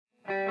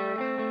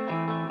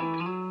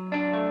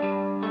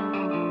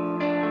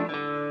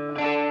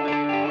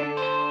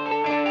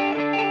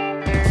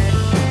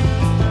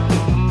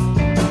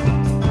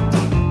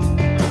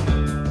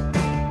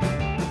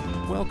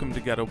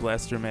Ghetto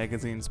Blaster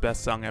Magazine's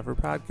Best Song Ever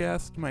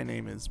podcast. My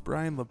name is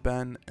Brian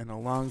LeBen, and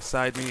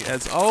alongside me,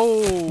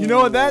 You know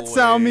what that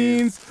sound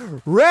means?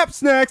 Rap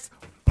Snacks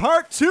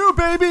Part 2,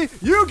 baby!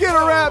 You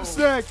get a rap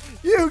snack!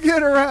 You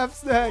get a rap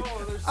snack!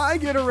 I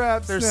get a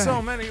rap snack! There's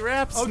so many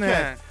rap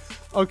snacks.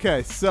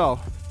 Okay, so,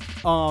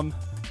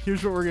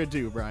 here's what we're gonna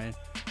do, Brian.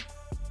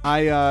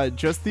 I,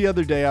 just the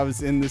other day, I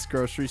was in this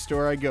grocery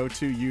store I go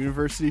to,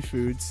 University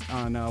Foods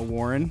on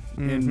Warren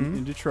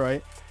in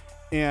Detroit,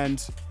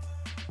 and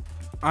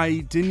I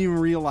didn't even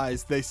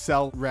realize they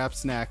sell rap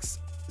snacks,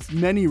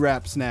 many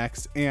rap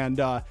snacks,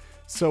 and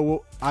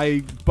so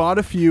I bought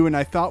a few, and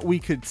I thought we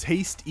could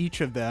taste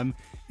each of them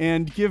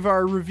and give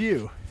our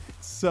review.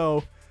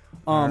 So,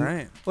 All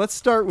right. let's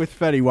start with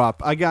Fetty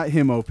Wap. I got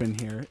him open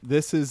here.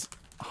 This is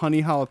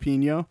honey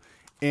jalapeno,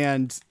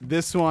 and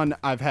this one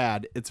I've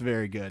had. It's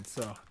very good,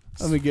 so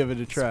let me give it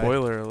a try.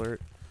 Spoiler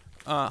alert.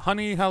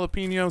 Honey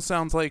jalapeno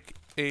sounds like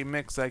a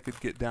mix I could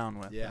get down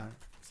with. Yeah.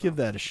 Give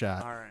that a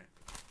shot. All right.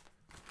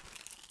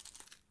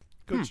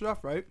 Good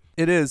stuff, right?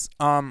 It is.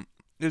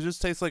 It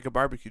just tastes like a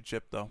barbecue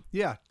chip, though.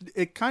 Yeah,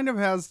 it kind of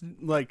has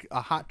like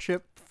a hot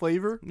chip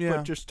flavor, Yeah.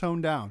 but just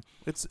toned down.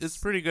 It's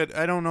pretty good.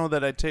 I don't know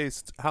that I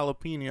taste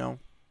jalapeno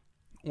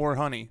or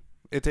honey.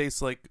 It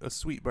tastes like a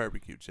sweet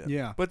barbecue chip.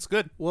 Yeah. But it's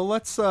good. Well,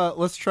 let's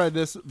try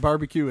this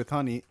barbecue with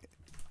honey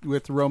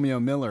with Romeo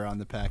Miller on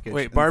the package.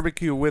 Wait,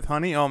 barbecue with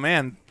honey? Oh,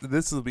 man.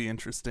 This will be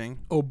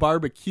interesting. Oh,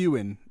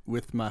 barbecuing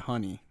with my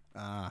honey.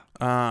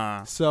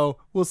 So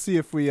we'll see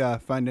if we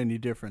find any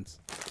difference.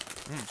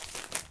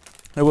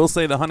 I will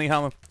say the honey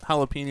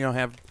jalapeno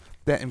have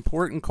that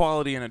important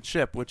quality in a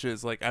chip, which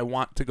is like I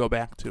want to go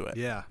back to it.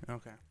 Yeah.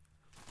 Okay.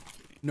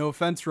 No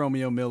offense,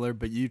 Romeo Miller,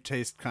 but you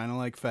taste kind of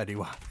like Fetty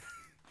Wap.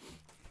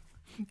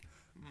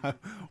 I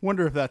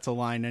wonder if that's a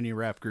line any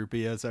rap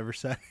groupie has ever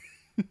said.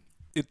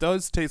 It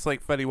does taste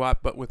like Fetty Wap,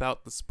 but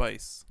without the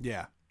spice.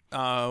 Yeah.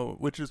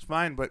 Which is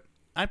fine, but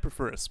I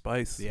prefer a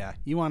spice. Yeah,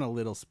 you want a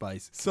little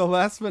spice. So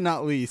last but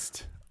not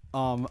least,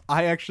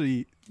 I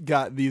actually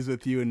got these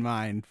with you in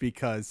mind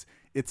because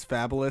it's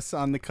Fabulous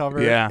on the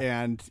cover. Yeah.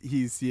 And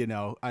he's,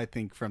 I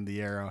think from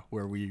the era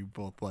where we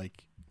both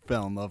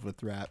fell in love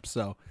with rap.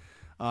 So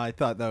I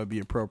thought that would be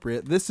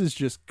appropriate. This is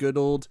just good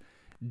old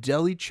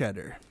deli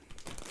cheddar.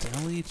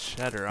 Deli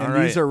cheddar. All And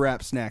right. these are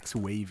Rap Snacks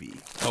wavy.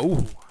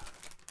 Oh.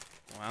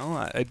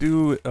 Well, I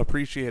do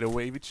appreciate a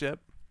wavy chip.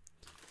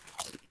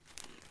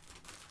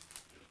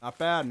 Not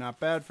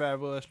bad,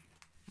 Fabulous.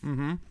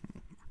 Mm-hmm.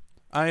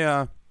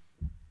 I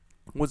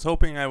was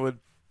hoping I would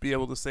be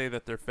able to say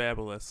that they're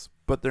fabulous,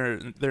 but they're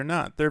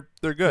not. They're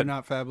good. They're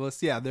not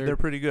fabulous. Yeah, They're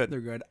pretty good.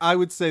 They're good. I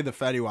would say the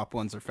Fetty Wap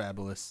ones are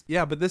fabulous.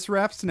 Yeah, but this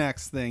Rap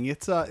Snacks thing,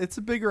 it's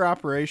a bigger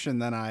operation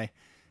than I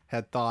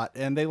had thought,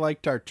 and they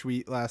liked our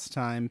tweet last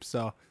time,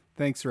 so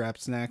thanks, Rap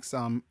Snacks.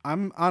 I'm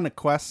on a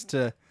quest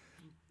to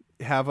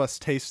have us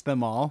taste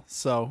them all,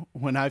 so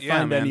when I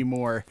find any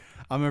more,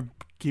 I'm gonna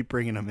keep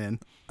bringing them in.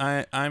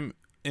 I'm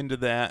into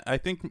that. I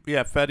think the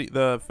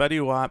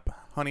Fetty Wap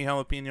honey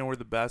jalapeno were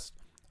the best.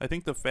 I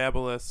think the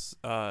Fabulous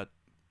what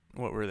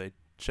were they?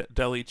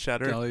 Deli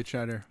cheddar. Deli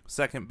cheddar.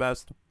 Second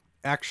best.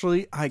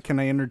 Actually, can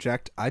I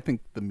interject? I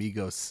think the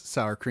Migos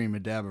sour cream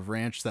and dab of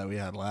ranch that we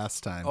had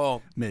last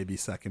time maybe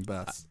second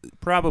best.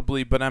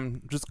 Probably, but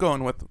I'm just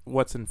going with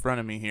what's in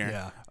front of me here.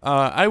 Yeah.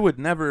 I would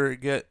never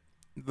get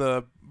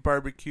the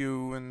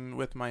barbecue and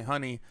with my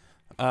honey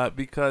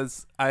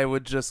because I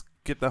would just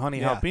get the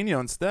honey jalapeno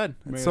instead.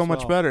 May It's so as much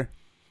well. better.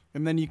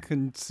 And then you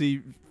can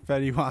see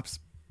Fetty Wap's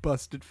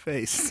busted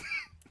face.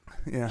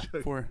 Yeah,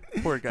 poor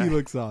guy. He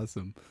looks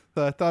awesome.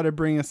 So I thought I'd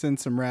bring us in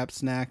some rap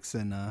snacks,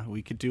 and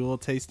we could do a little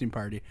tasting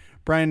party.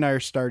 Brian and I are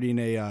starting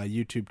a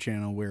YouTube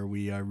channel where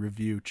we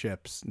review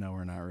chips. No,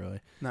 we're not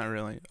really. Not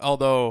really.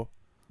 Although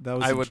That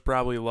was I would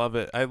probably love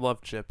it. I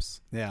love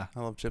chips. Yeah,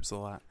 I love chips a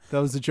lot. that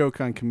was a joke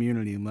on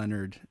Community.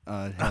 Leonard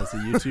has a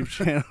YouTube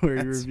channel where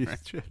he That's reviews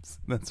right. chips.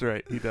 That's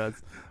right. He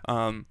does.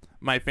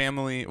 My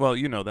family, well,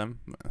 you know them,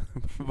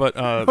 but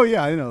Oh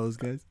yeah, I know those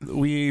guys.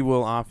 we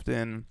will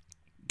often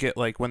get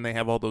when they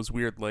have all those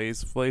weird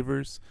Lay's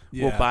flavors.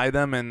 Yeah. We'll buy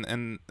them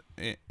and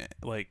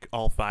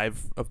all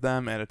 5 of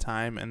them at a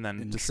time, and then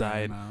And try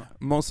decide. 'em out.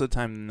 Most of the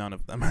time, none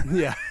of them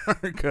Yeah,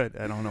 are good.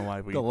 I don't know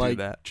why we the do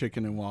that.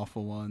 chicken and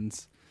waffle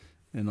ones,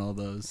 and all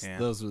those. Yeah.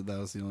 That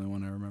was the only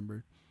one I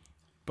remembered.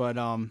 But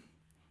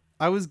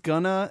I was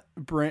gonna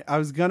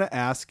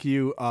ask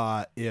you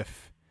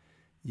if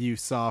you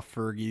saw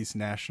Fergie's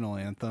national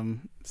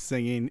anthem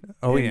singing.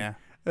 Oh and yeah.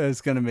 I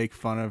was gonna make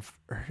fun of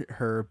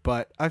her,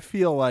 but I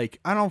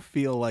don't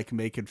feel like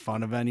making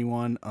fun of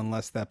anyone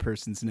unless that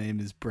person's name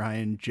is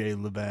Brian J.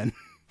 LeBen.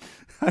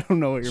 I don't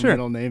know what your Sure.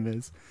 middle name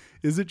is.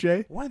 Is it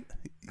Jay? What?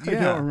 I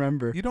don't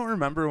remember. You don't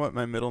remember what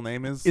my middle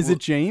name is? Is it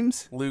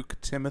James? Luke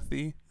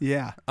Timothy?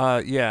 Yeah.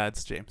 Yeah,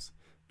 it's James.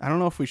 I don't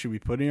know if we should be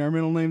putting our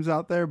middle names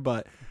out there,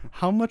 but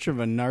how much of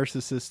a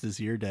narcissist is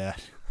your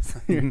dad?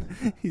 He's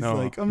No,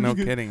 like, no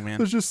kidding, man.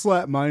 Let's just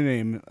slap my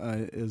name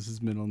as his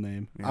middle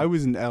name. Yeah. I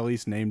was at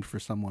least named for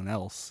someone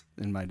else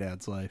in my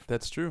dad's life.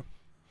 That's true.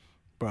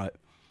 But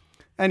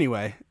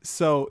anyway,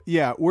 so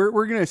yeah,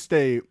 we're gonna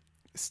stay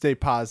stay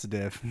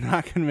positive.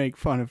 Not gonna make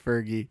fun of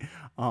Fergie.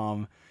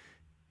 And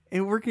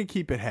we're gonna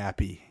keep it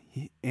happy.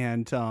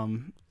 And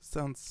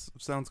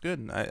Sounds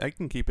good. I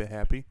can keep it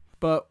happy.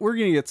 but we're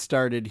gonna get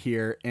started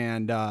here.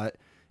 And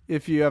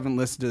if you haven't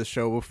listened to the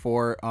show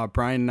before,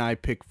 Brian and I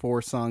pick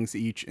 4 songs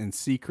each in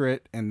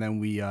secret, and then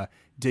we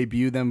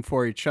debut them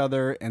for each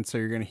other. And so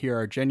you're gonna hear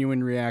our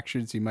genuine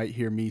reactions. You might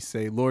hear me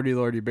say "Lordy,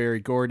 Lordy,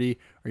 Berry Gordy,"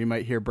 or you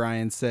might hear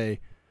Brian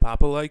say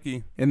Papa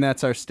Likey. and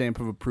that's our stamp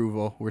of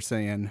approval. We're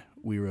saying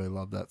we really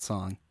love that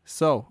song.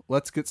 So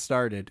let's get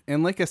started.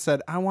 And like I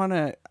said, I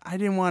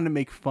didn't want to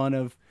make fun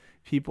of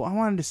people. I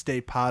wanted to stay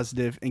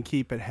positive and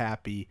keep it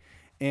happy.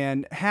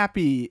 And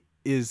happy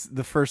is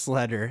the first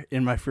letter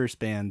in my first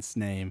band's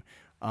name.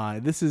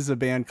 This is a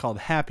band called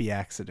Happy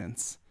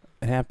Accidents.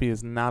 Happy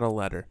is not a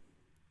letter.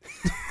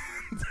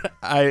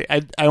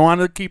 I want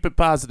to keep it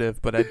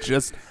positive, but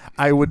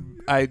I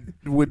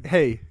would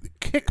Hey,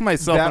 kick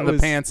myself in the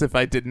pants if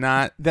I did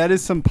not. That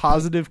is some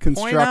positive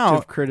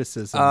constructive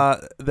criticism.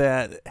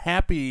 That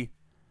happy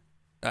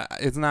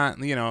it's not,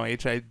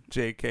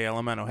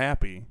 HIJKLMNO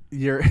happy.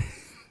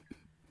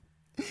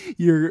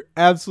 You're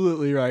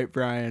absolutely right,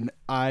 Brian.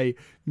 I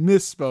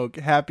misspoke.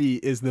 Happy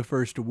is the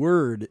first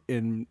word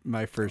in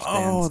my first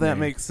band's that name.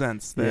 makes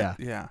sense.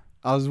 Yeah.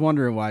 I was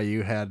wondering why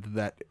you had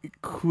that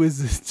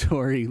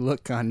inquisitory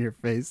look on your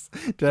face.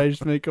 Did I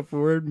just make up a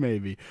word?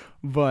 Maybe.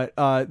 But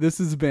this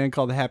is a band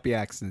called Happy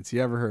Accidents.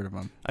 You ever heard of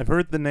them? I've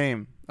heard the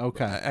name.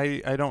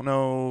 Okay. I don't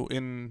know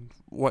in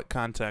what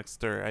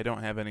context, or I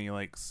don't have any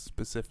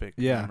specific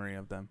memory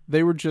of them.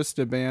 They were just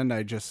a band.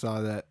 I just saw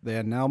that they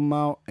had an album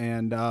out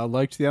and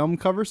liked the album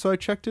cover, so I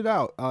checked it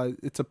out.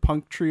 It's a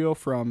punk trio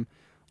from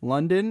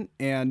London,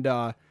 and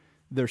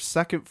their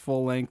second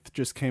full length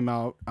just came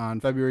out on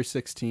February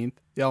 16th.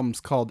 The album's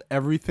called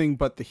Everything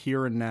But the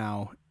Here and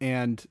Now.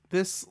 And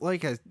this,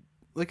 like I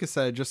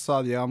said, I just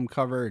saw the album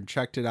cover and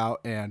checked it out,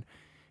 and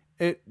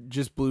it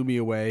just blew me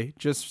away.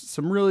 Just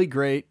some really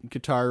great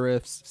guitar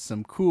riffs,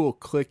 some cool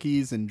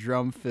clickies and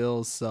drum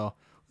fills. So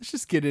let's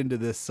just get into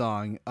this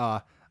song.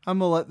 I'm going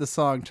to let the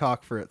song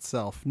talk for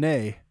itself.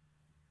 Nay,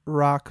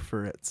 rock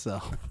for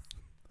itself.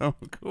 Oh,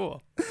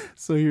 cool.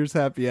 So here's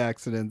Happy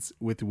Accidents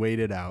with Wait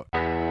It Out.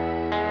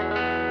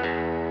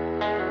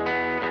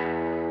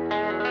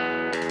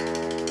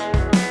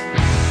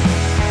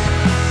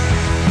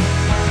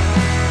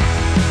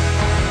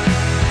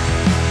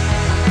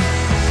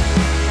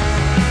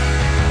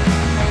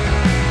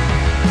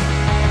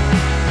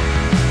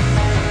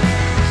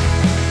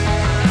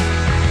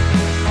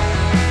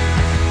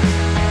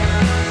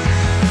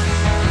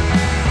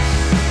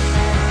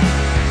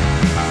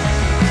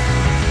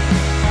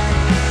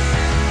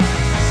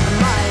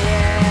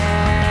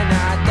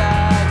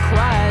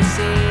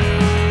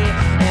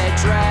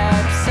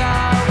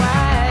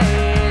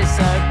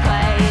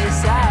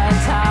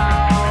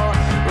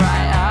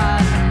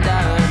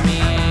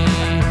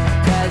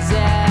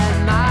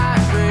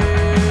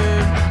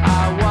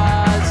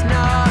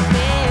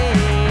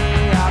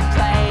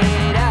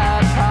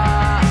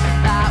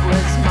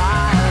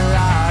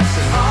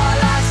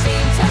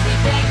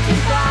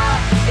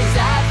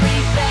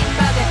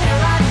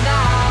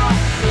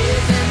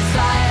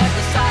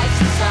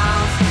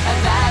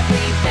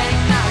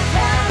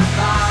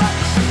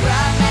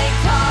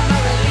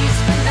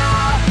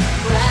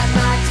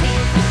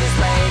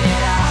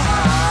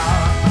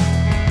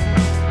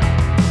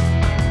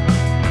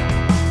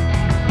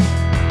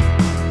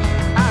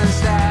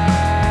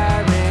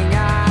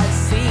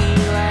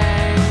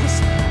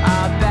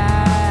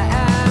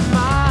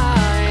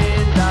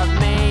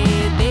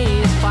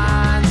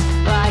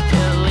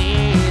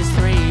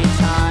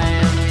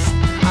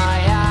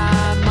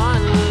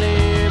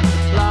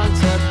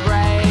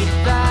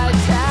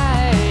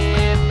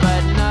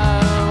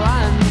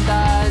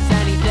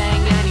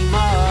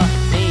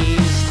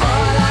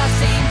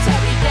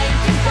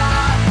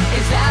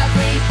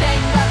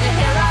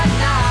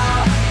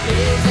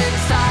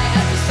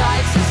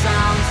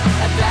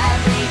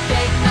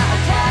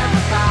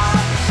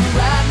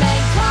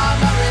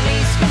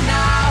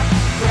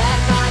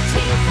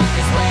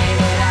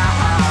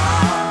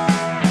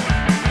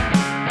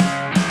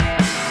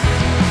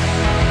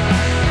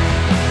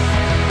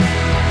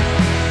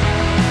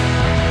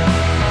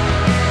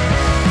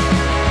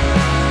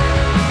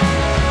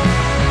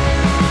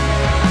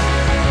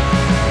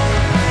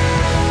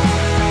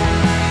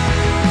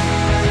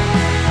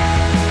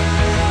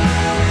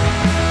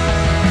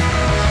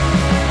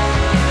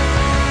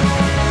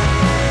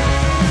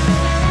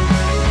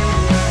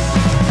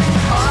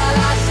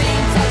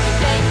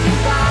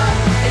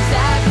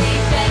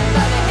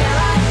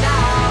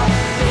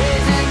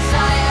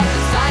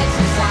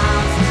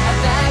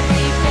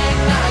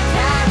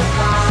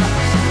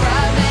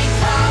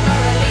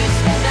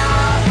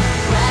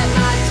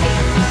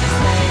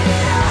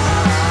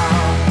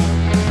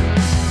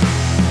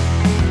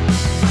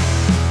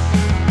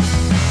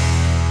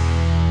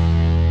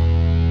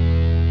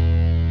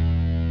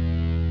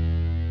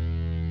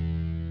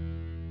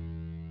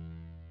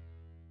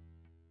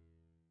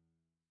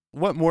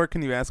 What more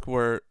can you ask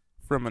for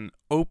from an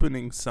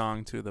opening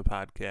song to the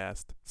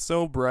podcast.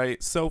 So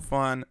bright, so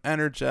fun,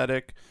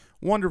 energetic,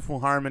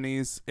 wonderful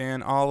harmonies,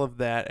 and all of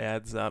that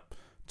adds up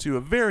to a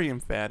very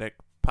emphatic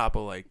Papa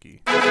Likey.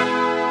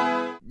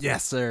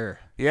 Yes, sir.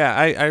 Yeah,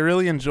 I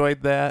really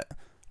enjoyed that.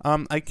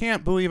 I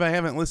can't believe I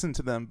haven't listened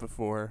to them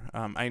before.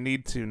 I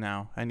need to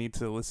now. I need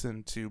to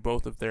listen to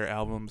both of their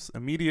albums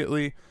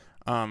immediately.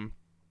 I'm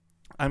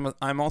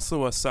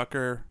also a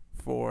sucker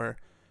for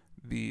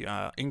the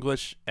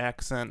English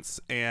accents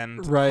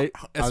and Right.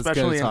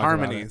 especially in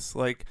harmonies.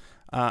 Like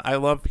I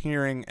love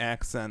hearing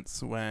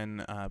accents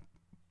when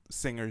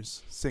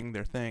singers sing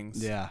their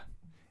things. Yeah.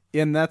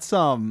 And that's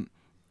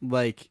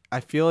like I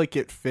feel like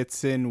it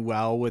fits in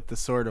well with the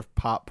sort of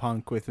pop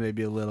punk with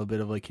maybe a little bit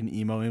of like an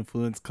emo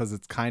influence, because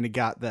it's kind of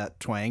got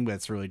that twang, but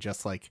it's really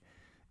just like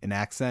an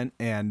accent.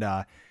 And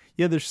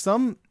yeah, there's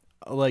some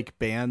like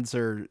bands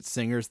or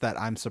singers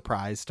that I'm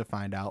surprised to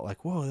find out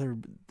like, whoa,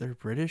 they're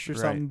British or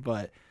something.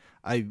 But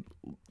I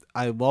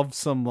love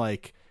some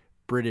like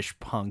British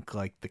punk,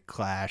 like the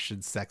Clash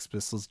and Sex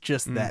Pistols,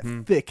 just that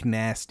thick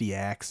nasty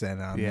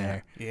accent on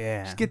there.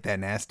 Yeah, just get that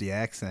nasty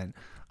accent.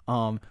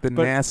 The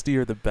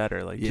nastier the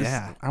better. Like,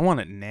 yeah, just, I want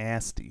it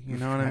nasty. You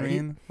know what I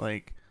mean?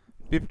 Like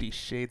 50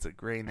 Shades of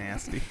Grey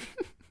nasty.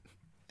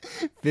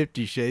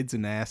 50 Shades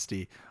of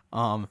Nasty.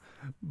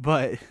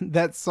 But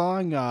that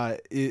song,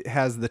 it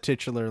has the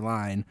titular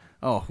line.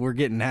 Oh, we're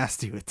getting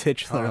nasty with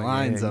titular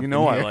lines. Yeah. Up You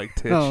know in I here. like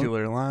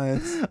titular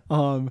lines.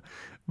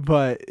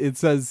 But it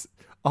says,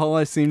 all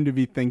I seem to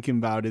be thinking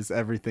about is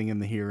everything in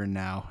the here and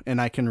now, and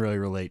I can really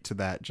relate to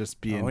that. Just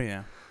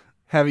being,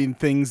 having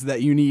things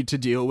that you need to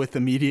deal with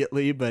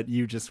immediately, but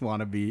you just want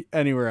to be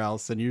anywhere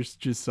else, and you're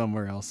just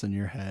somewhere else in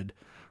your head.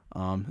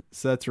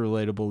 So that's a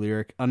relatable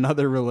lyric.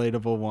 Another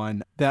relatable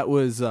one, that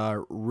was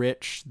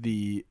Rich,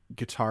 the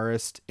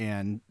guitarist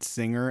and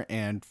singer,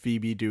 and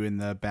Phoebe doing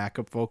the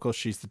backup vocal.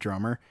 She's the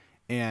drummer,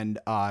 and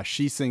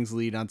she sings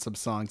lead on some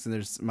songs. And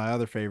there's my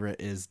other favorite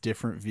is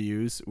Different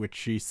Views, which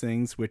she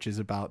sings, which is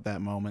about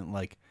that moment,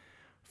 like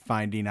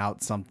finding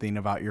out something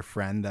about your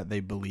friend that they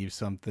believe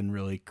something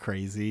really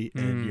crazy,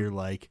 and you're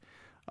like,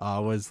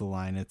 what is the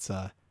line? It's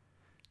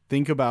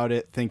think about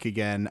it, think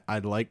again,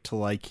 I'd like to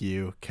like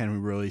you, can we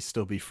really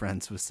still be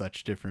friends with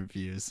such different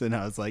views? And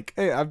I was like,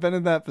 hey, I've been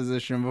in that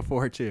position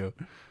before too.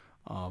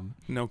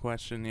 No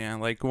question. Yeah,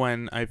 like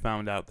when I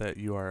found out that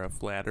you are a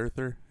flat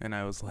earther, and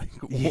I was like,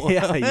 what?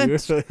 Yeah, you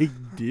were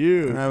like,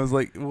 dude. And I was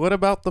like, what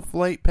about the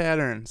flight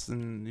patterns?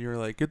 And you're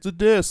like, it's a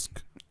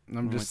disc.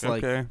 I'm just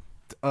like, okay.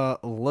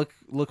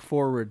 Look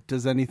forward.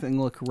 Does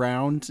anything look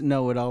round?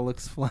 No, it all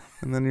looks flat.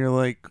 And then you're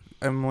like,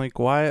 I'm like,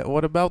 why?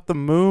 What about the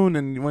moon?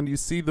 And when you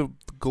see the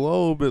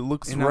globe, it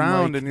looks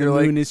round. And you're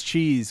like, the moon is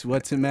cheese.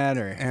 What's it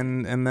matter?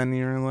 And then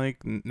you're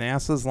like,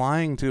 NASA's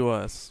lying to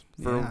us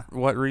for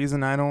what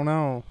reason? I don't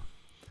know.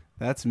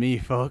 That's me,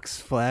 folks.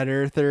 Flat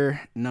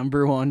earther,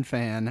 #1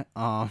 fan.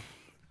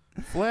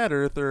 Flat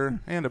earther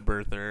and a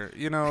birther.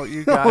 You know,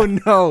 you got. Oh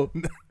no.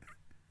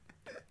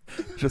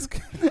 Just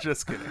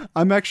kidding.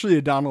 I'm actually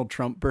a Donald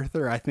Trump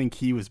birther. I think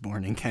he was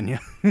born in Kenya.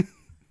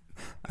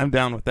 I'm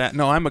down with that.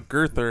 No, I'm a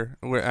girther,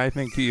 where I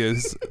think he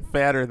is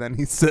fatter than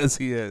he says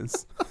he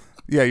is.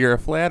 Yeah, you're a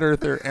flat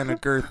earther and a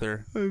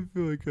girther. I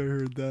feel like I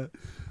heard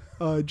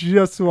that.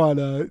 Just want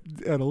to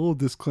add a little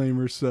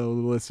disclaimer so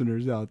the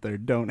listeners out there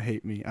don't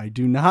hate me. I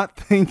do not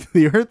think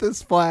the earth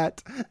is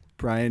flat.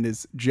 Brian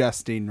is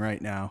jesting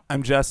right now.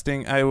 I'm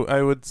jesting.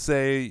 I would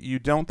say you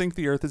don't think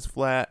the earth is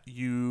flat.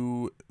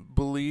 You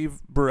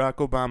believe Barack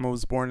Obama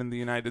was born in the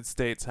United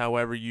States.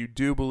 However, you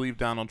do believe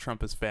Donald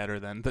Trump is fatter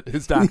than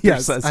his doctor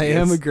yes, says I he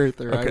am is. a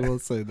girther. Okay. I will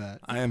say that.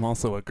 I am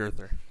also a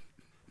girther.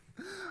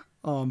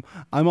 I'm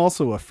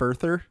also a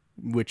further,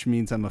 which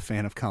means I'm a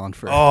fan of Colin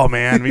Firth. Oh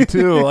man, me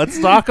too. Let's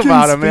talk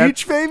about him, man.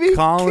 Speech, baby.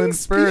 Colin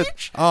King's Firth.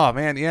 Speech? Oh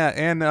man, yeah,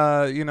 and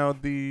you know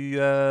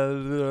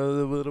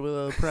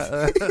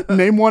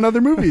Name one other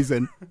movie he's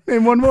in.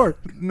 Name one more.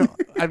 No,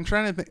 I'm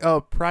trying to think.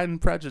 Oh, Pride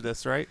and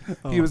Prejudice, right?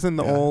 He was in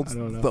the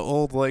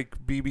old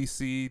like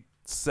BBC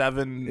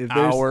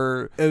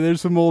 7-hour. And there's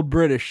some old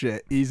British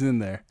shit. He's in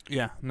there.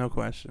 Yeah, no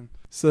question.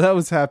 So that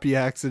was Happy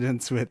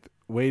Accidents with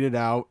Wait It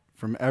Out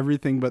from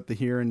Everything But the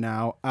Here and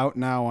Now, out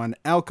now on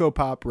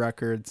Alcopop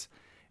Records.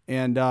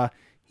 And, it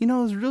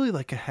was really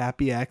like a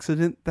happy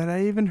accident that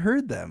I even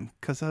heard them,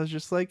 because I was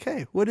just like,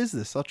 hey, what is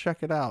this? I'll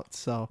check it out.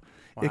 So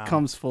It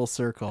comes full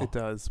circle. It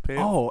does. Pay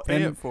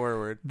and it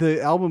forward.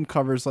 The album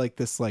covers like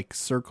this like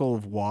circle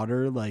of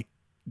water, like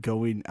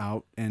going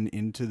out and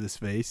into the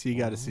space. You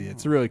got to see it.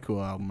 It's a really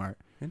cool album art.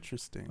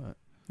 Interesting. But,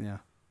 yeah.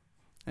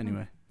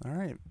 Anyway. All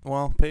right.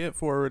 Well, pay it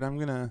forward. I'm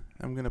gonna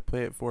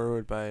pay it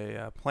forward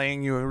by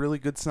playing you a really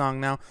good song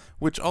now,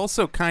 which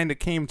also kind of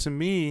came to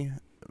me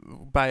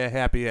by a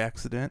happy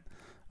accident.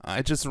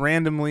 I just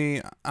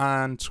randomly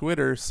on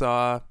Twitter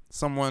saw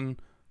someone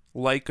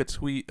like a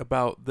tweet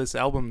about this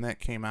album that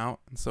came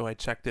out, and so I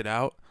checked it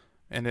out,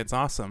 and it's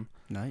awesome.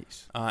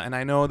 Nice. And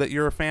I know that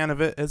you're a fan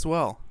of it as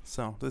well.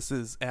 So this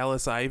is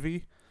Alice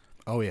Ivy.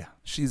 Oh yeah.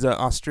 She's an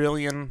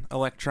Australian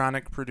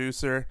electronic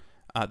producer.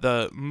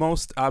 The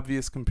most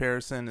obvious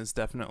comparison is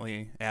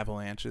definitely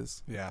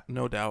Avalanches. Yeah.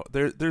 No doubt.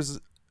 There's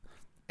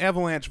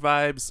Avalanche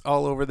vibes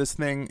all over this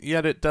thing,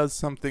 yet it does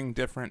something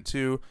different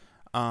too.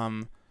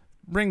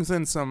 Brings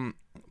in some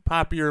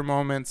poppier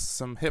moments,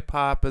 some hip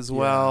hop as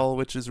well,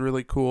 which is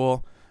really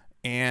cool.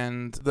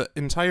 And the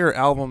entire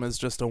album is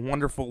just a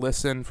wonderful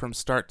listen from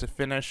start to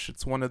finish.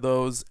 It's one of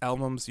those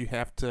albums you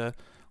have to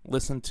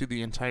listen to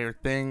the entire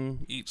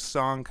thing. Each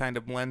song kind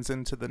of blends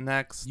into the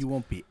next. You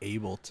won't be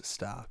able to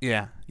stop.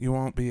 Yeah, you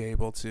won't be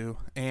able to.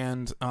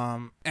 And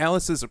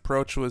Alice's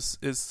approach is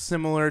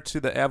similar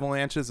to the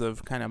Avalanches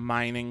of kind of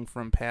mining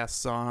from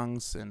past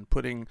songs and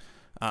putting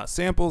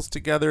samples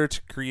together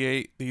to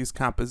create these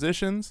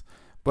compositions.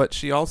 But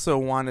she also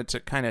wanted to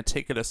kind of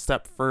take it a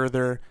step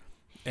further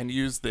and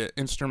use the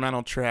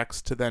instrumental tracks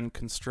to then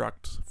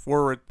construct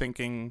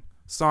forward-thinking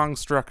song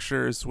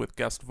structures with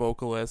guest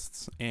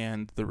vocalists,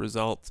 and the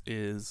result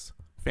is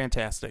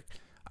fantastic.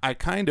 I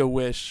kind of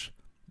wish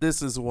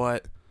this is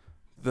what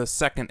the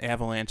second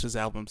Avalanches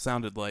album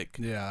sounded like.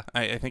 Yeah.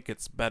 I think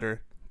it's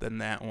better than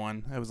that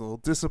one. I was a little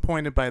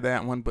disappointed by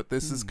that one, but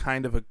this is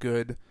kind of a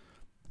good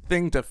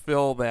thing to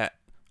fill that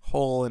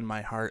hole in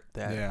my heart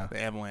that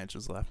the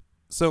Avalanches left.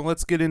 So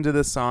let's get into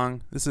this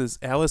song. This is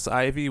Alice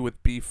Ivy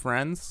with Be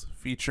Friends,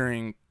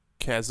 featuring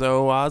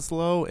Kazo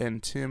Oslo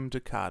and Tim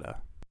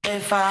Dakota.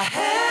 If I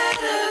had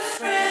a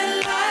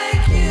friend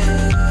like you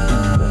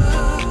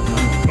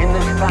in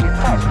this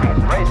fantastic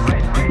race.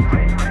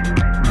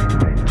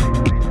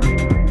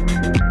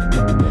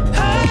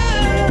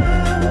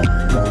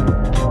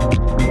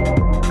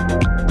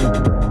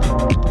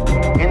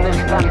 In this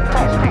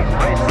fantastic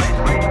race.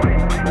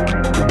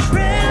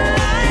 Friend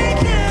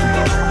like you.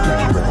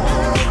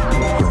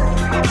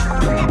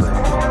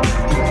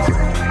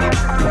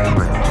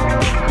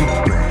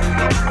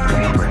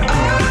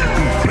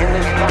 In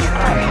this fantastic race.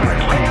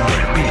 Be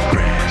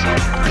friends, be friends, be friends, be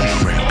friends, be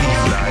friends,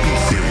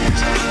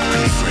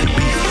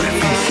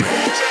 be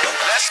friends.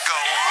 Let's go.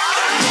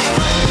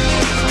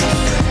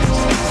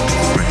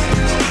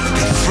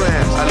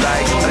 Friend, I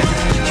like a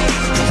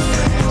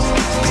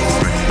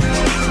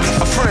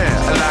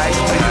friend, I like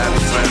I had a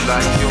friend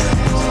like you.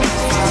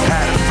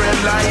 Had a friend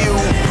like you.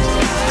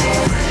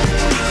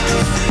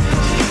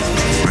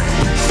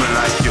 Friend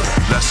like you.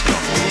 Let's go.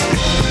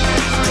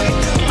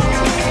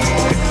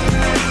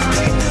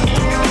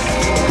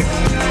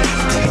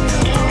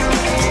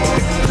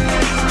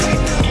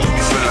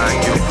 Friend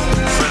like you.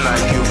 Friend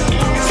like you.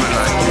 Friend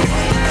like you.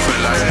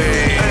 Friend like you.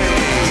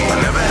 I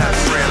never had a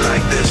friend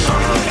like this.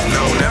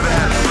 No, never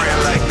had a friend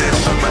like this.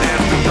 My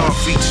every thought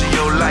feature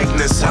your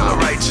likeness. Hella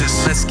righteous.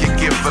 Let's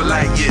get for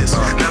light years.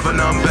 Never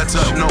none better.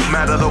 No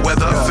matter the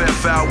weather, fair,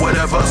 foul,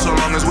 whatever. So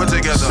long as we're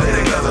together.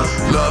 Stay together.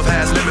 Love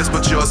has limits,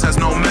 but yours has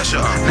no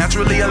measure.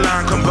 Naturally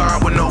aligned,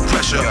 combined with no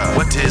pressure.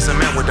 What is a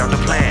man without the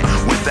plan?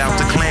 Without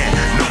the clan,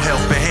 no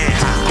helping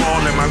hands.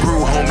 All in my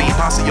crew, homie,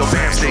 posse, your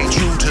fam. Stay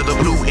true to the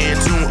blue, in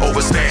tune,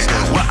 overstand.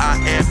 What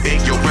I am in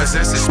your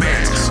presence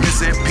expands.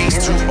 Peace and peace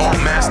to all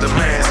master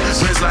plans.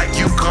 Friends like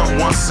you come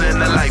once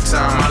in a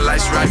lifetime. My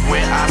life's right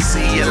when I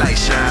see your light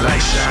shine,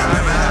 light shine.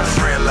 Never had a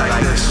friend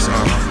like this.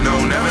 No,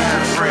 never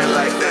had a friend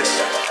like this.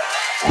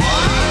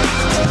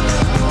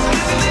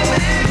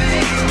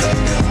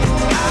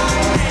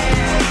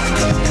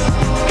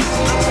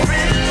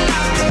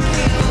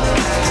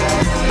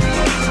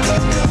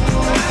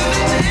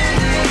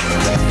 I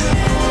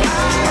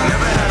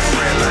never had a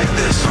friend like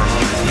this.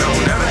 No,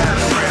 never had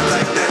a friend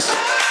like this.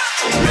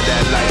 Let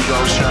that light go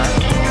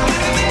shine.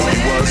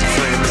 You was a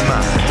friend of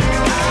mine.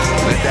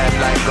 Let that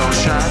light go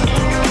shine.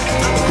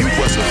 You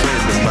was a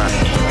friend of mine.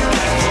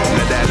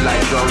 Let that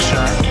light go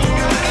shine.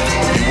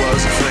 You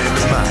was a friend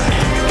of mine.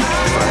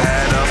 If I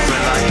had a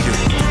friend like you.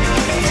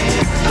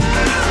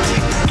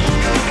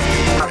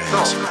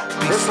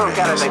 This will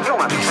carry the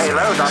human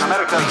payload on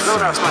America's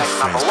lunar flight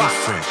number 1.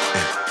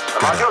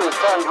 The module is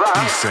turned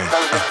round so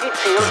the heat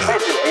shield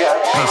faces the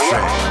Earth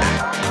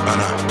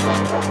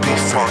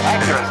for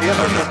accuracy of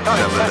its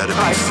historic test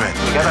flight,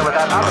 together with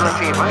that other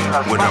achievement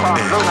of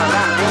spot-on lunar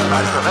landing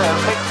by Surveyor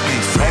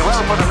 6, may well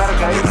put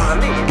America into the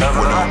lead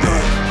over the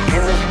Russians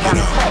in this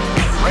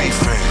fantastic race.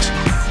 Friends,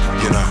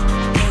 you know,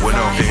 we're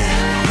no end.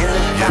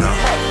 You know,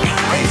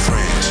 be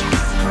friends,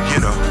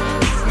 you know,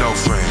 no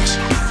friends.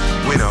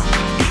 We don't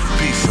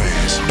be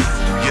friends,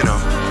 you know,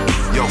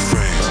 your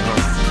friends.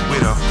 We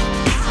don't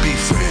be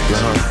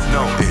friends,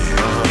 no end.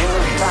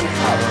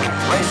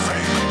 Be friends, be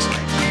friends,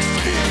 be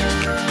friends,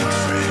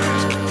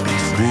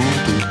 be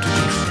friends,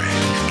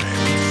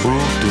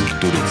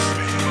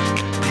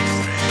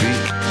 be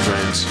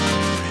friends.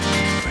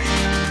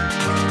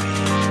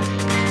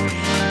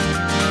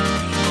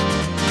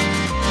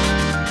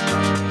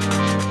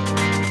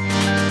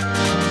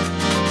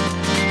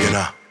 You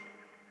know.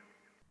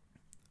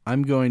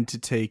 I'm going to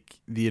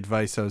take the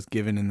advice I was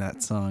given in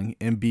that song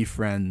and be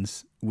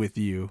friends with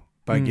you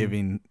by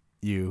giving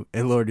you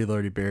a Lordy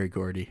Lordy Berry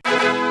Gordy.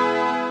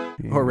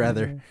 Or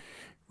rather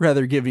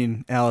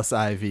giving Alice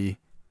Ivy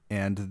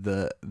and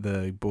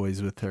the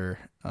boys with her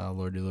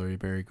Lordy Lordy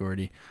Berry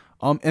Gordy.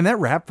 And that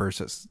rap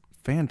verse is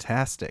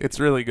fantastic. It's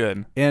really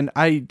good. And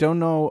I don't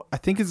know, I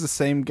think it's the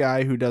same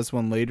guy who does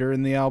one later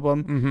in the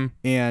album. Mm-hmm.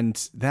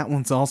 And that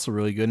one's also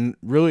really good. And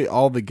really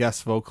all the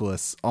guest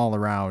vocalists all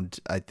around,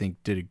 I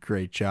think, did a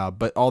great job.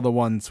 But all the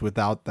ones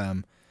without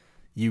them,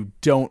 you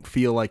don't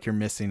feel like you're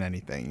missing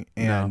anything.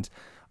 And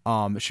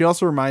she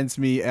also reminds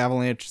me,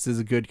 Avalanche is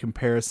a good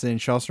comparison.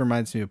 She also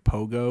reminds me of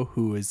Pogo,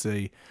 who is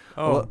a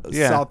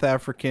South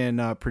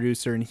African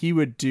producer, and he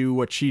would do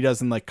what she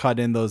does and like cut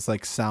in those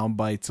like sound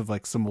bites of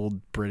like some old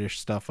British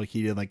stuff, like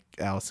he did like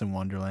Alice in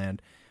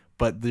Wonderland.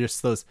 But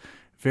there's those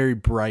very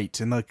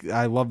bright, and like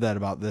I love that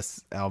about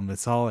this album.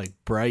 It's all like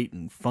bright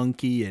and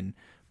funky and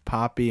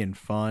poppy and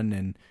fun,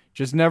 and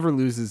just never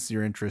loses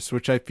your interest,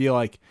 which I feel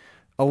like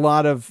a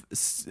lot of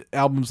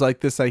albums like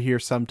this I hear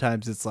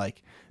sometimes it's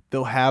like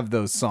they'll have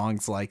those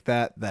songs like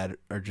that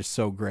are just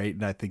so great,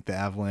 and I think the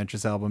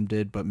Avalanche's album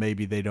did, but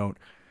maybe they don't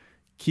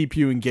keep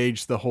you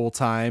engaged the whole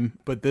time.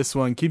 But this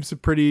one keeps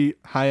it pretty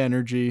high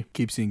energy,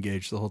 keeps you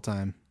engaged the whole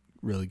time.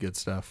 Really good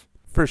stuff.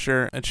 For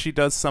sure. And she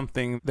does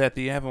something that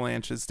the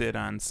Avalanches did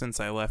on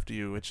Since I Left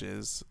You, which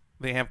is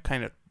they have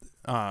kind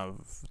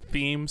of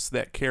themes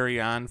that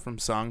carry on from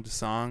song to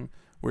song,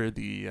 where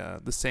the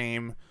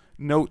same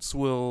notes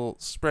will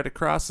spread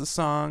across the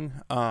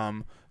song.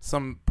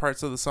 Some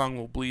parts of the song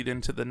will bleed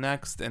into the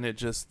next, and it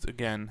just,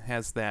 again,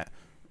 has that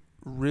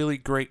really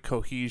great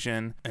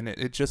cohesion, and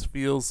it just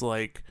feels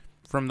like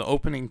from the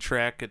opening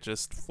track, it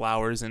just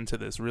flowers into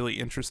this really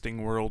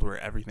interesting world where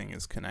everything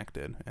is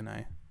connected. And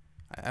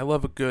I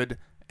love a good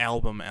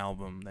album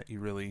that you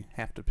really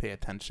have to pay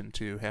attention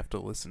to, have to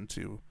listen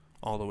to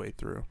all the way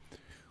through.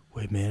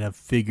 Wait, man, I've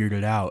figured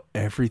it out.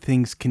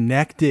 Everything's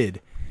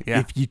connected. Yeah.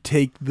 If you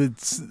take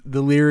the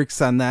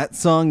lyrics on that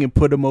song and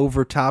put them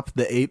over top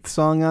the 8th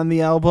song on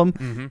the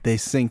album, they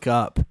sync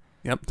up.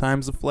 Yep,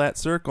 time's a flat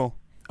circle.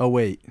 Oh,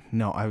 wait.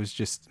 No, I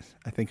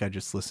think I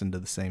just listened to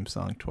the same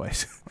song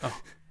twice.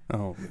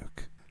 Oh,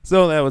 look.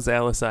 So that was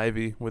Alice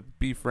Ivy with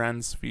Be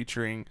Friends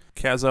featuring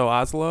Kazo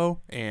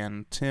Oslo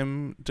and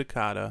Tim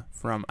Dakota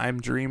from I'm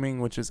Dreaming,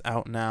 which is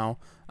out now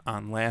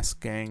on Last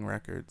Gang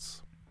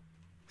Records.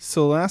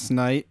 So last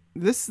night,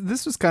 this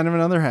was kind of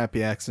another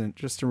happy accident,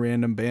 just a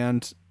random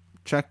band.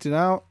 Checked it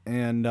out,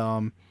 and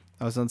I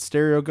was on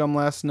Stereo Gum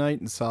last night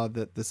and saw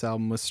that this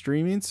album was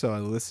streaming, so I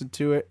listened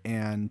to it,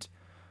 and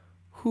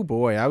oh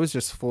boy, I was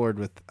just floored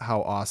with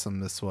how awesome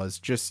this was.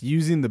 Just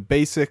using the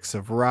basics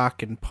of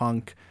rock and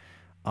punk.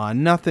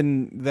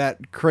 Nothing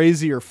that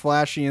crazy or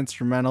flashy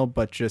instrumental,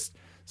 but just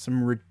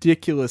some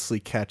ridiculously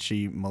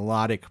catchy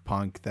melodic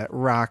punk that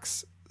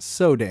rocks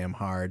so damn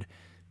hard.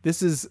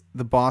 This is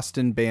the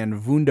Boston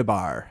band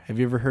Wunderbar. Have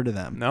you ever heard of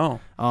them? No.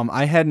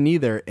 I hadn't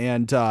either.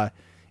 And their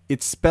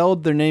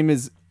name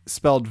is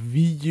spelled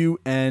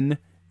Wundabar,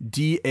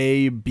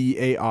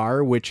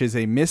 which is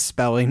a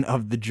misspelling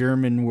of the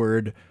German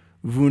word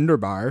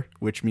Wunderbar,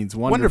 which means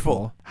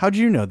wonderful. How'd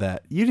you know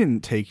that? You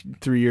didn't take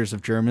 3 years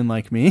of German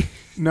like me.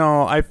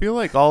 No, I feel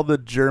like all the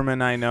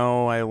German I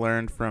know I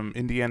learned from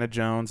Indiana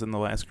Jones and The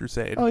Last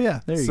Crusade. Oh,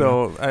 yeah. There you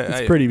go.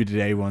 It's pretty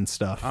day one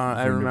stuff.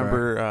 I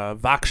remember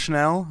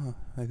Wachschnell.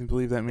 I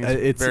believe that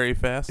means very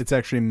fast. It's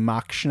actually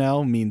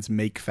Machschnell, means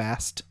make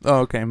fast. Oh,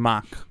 okay.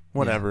 Mach.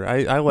 Whatever.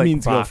 Yeah. I like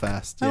means Wach. Go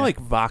fast. Yeah. I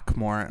like Wach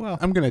more. Well,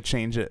 I'm going to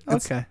change it.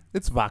 Okay.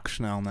 It's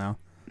Wachschnell now.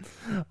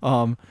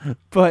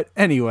 But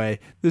anyway,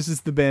 this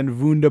is the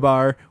band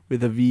Wunderbar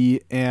with a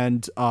V,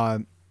 and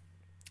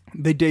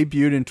they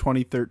debuted in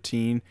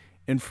 2013,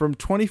 and from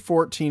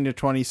 2014 to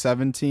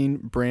 2017,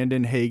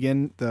 Brandon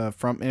Hagen, the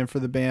frontman for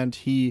the band,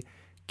 he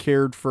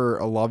cared for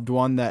a loved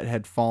one that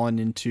had fallen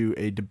into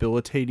a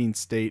debilitating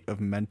state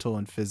of mental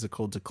and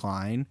physical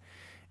decline.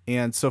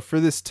 And so for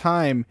this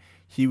time,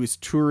 he was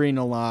touring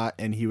a lot,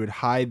 and he would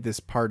hide this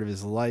part of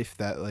his life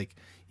that, like,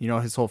 you know,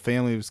 his whole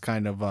family was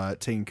kind of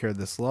taking care of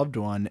this loved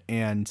one.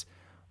 And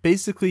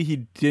basically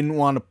he didn't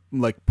want to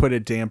like put a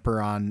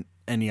damper on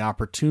any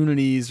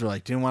opportunities, or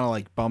like didn't want to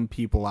like bum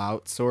people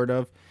out sort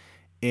of.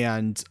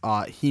 And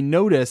he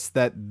noticed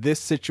that this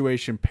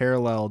situation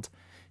paralleled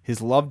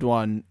his loved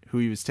one who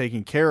he was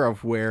taking care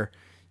of, where,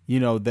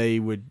 you know, they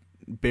would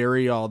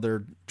bury all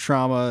their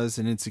traumas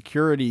and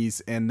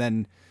insecurities, and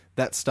then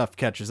that stuff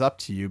catches up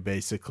to you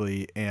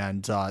basically.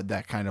 And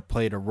that kind of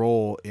played a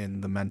role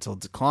in the mental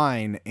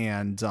decline.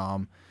 And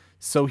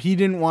so he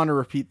didn't want to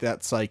repeat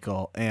that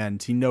cycle.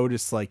 And he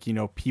noticed, like, you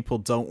know, people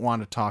don't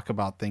want to talk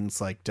about things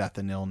like death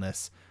and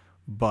illness,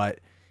 but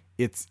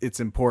it's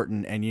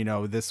important. And, you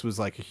know, this was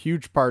like a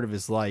huge part of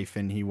his life,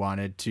 and he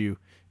wanted to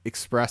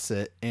express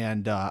it.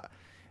 And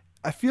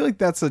I feel like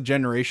that's a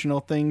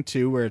generational thing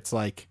too, where it's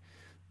like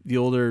the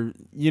older,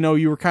 you know,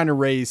 you were kind of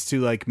raised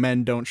to like,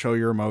 men don't show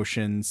your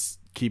emotions,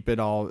 keep it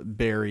all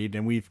buried,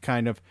 and we've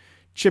kind of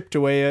chipped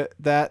away at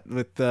that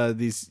with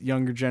these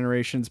younger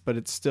generations, but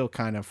it's still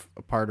kind of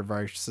a part of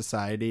our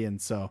society.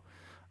 And so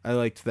I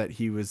liked that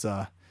he was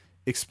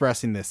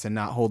expressing this and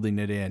not holding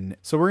it in.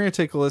 So we're going to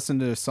take a listen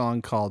to a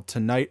song called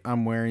Tonight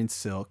I'm Wearing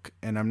Silk,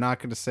 and I'm not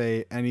going to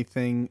say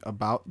anything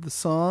about the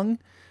song.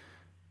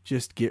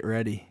 Just get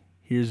ready.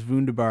 Here's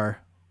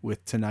Wunderbar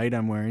with Tonight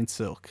I'm Wearing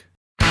Silk.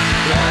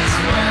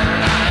 That's when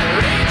I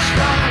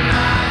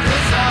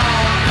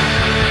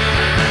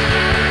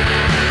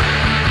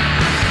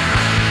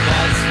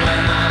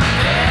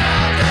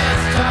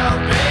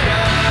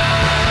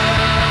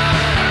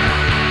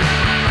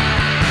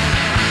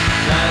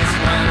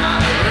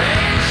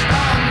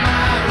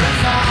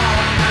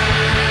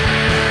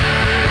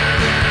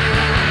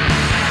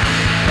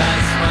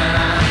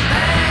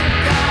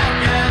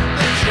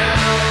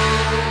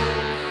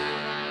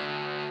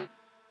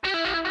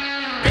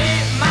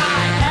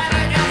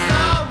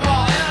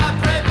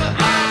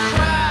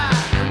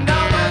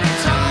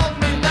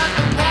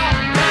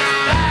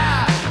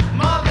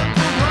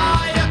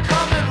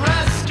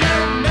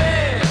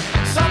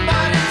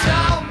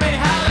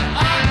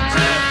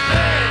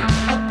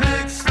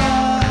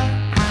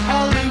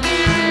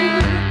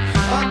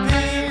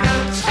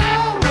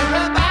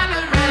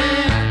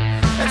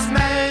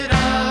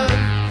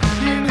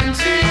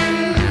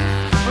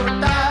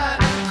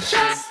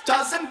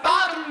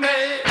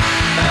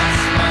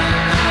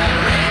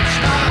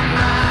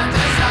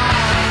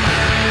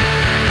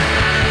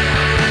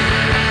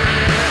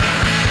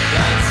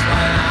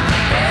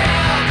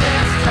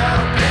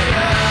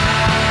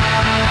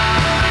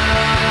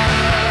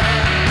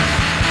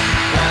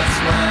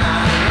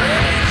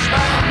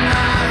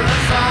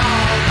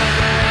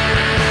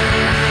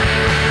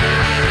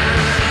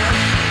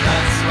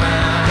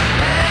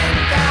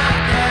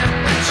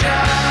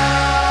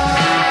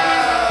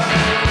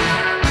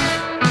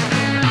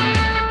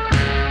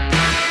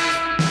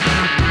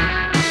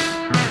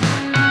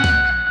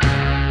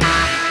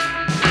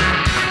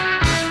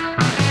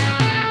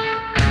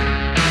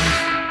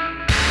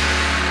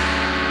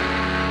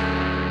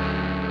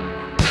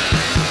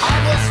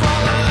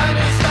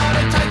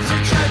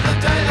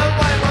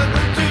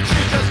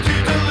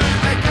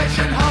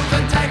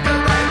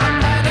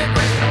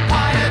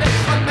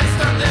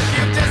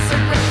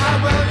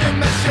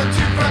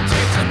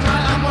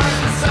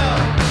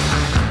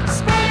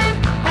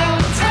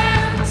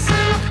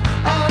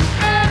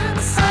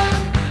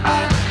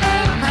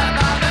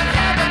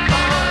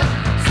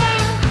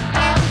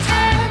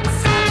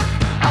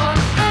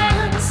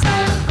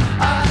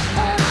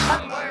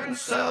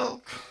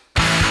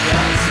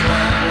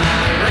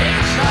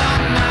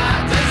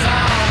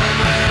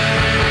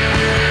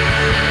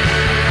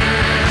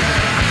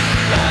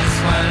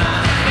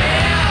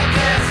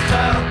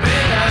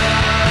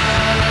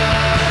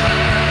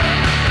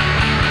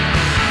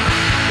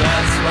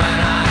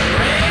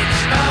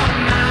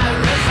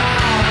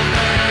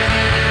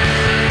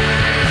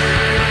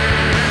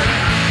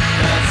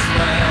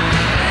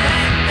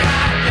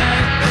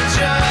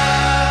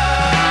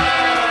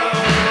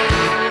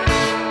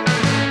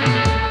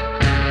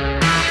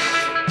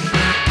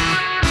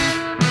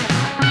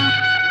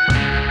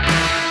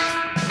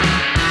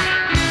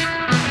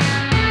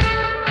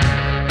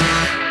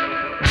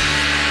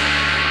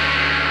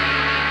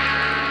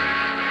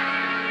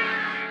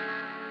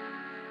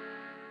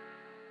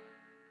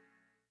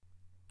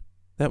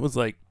That was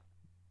like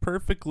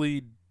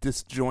perfectly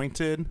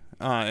disjointed,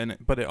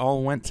 but it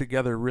all went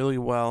together really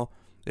well.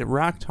 It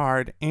rocked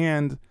hard,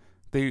 and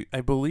they,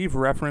 I believe,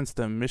 referenced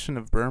a Mission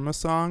of Burma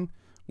song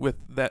with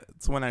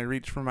That's When I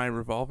Reach for My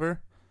Revolver,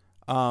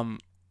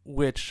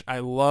 which I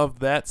love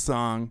that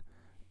song,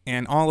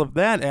 and all of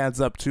that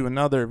adds up to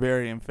another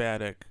very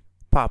emphatic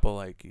Papa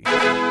Likey.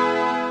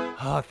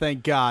 Oh,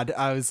 thank God.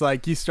 I was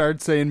like, you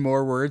started saying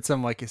more words.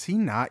 I'm like, is he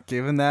not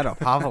giving that a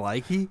Papa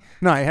Likey?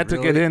 No, I had to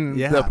get Really? in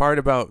Yeah. the part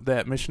about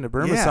that Mission to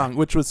Burma Yeah. song,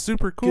 which was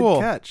super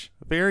cool. Good catch.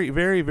 Very,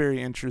 very,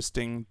 very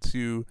interesting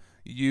to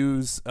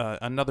use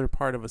another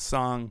part of a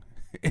song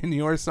in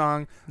your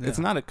song. Yeah. It's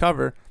not a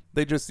cover.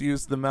 They just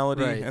used the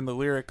melody Right. and the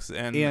lyrics,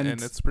 and And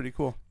it's pretty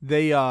cool.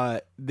 They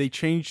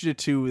changed it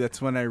to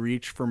That's When I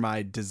Reach for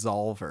My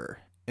Dissolver.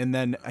 And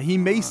then he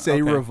may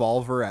say okay.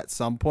 revolver at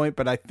some point,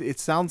 but it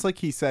sounds like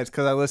he says,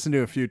 because I listened to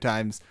it a few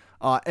times,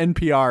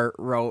 NPR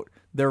wrote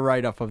their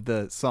write-up of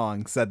the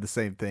song, said the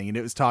same thing. And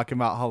it was talking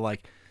about how,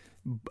 like,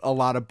 a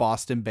lot of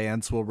Boston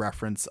bands will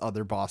reference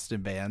other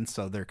Boston bands,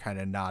 so they're kind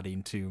of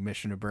nodding to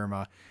Mission to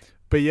Burma.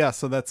 But yeah,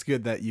 so that's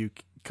good that you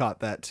caught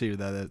that too,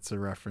 that it's a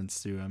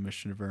reference to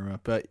Mission to Burma.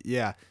 But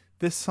yeah,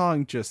 this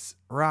song just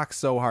rocks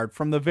so hard.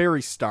 From the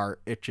very start,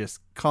 it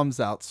just comes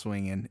out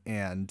swinging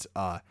and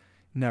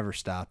never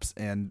stops.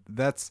 And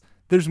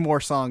there's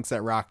more songs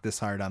that rock this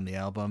hard on the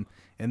album,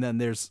 and then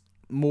there's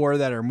more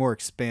that are more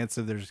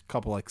expansive. There's a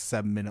couple like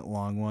 7-minute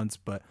long ones,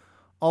 but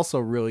also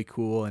really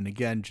cool. And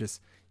again, just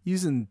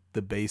using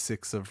the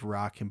basics of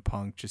rock and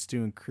punk, just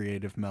doing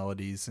creative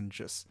melodies and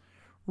just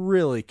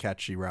really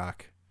catchy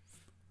rock.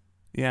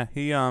 Yeah,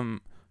 he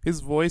his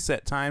voice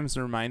at times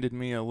reminded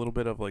me a little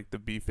bit of like the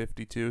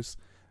B-52s,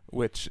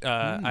 which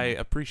I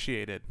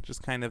appreciated.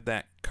 Just kind of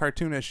that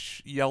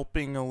cartoonish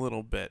yelping a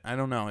little bit. I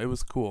don't know. It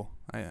was cool.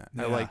 I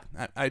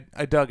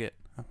dug it.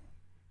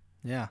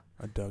 Yeah.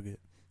 I dug it.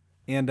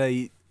 And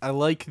I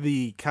like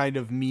the kind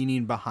of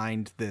meaning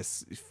behind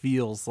this. It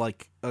feels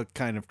like a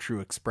kind of true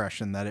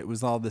expression that it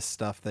was all this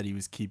stuff that he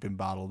was keeping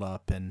bottled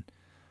up. And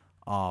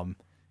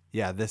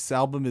yeah, this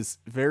album is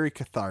very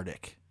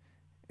cathartic.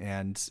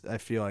 and I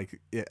feel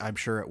like I'm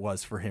sure it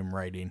was for him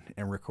writing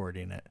and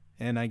recording it,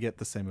 and I get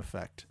the same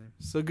effect.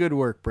 So good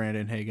work,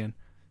 Brandon Hagen.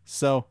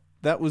 So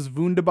that was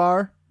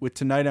Wunderbar with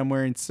Tonight I'm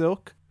Wearing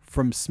Silk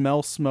from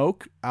Smell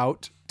Smoke,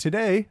 out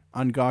today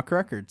on Gawk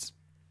Records.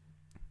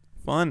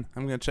 Fun.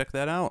 I'm going to check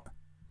that out.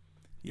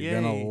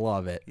 You're going to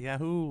love it.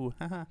 Yahoo.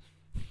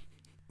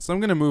 So I'm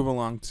going to move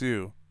along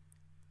too.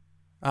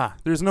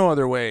 There's no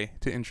other way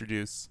to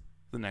introduce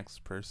the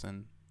next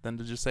person than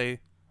to just say,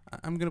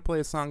 I'm going to play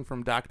a song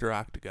from Dr.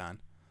 Octagon.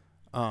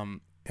 Are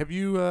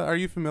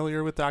you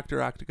familiar with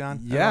Dr.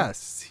 Octagon?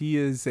 Yes, he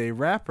is a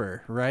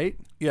rapper, right?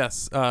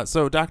 Yes.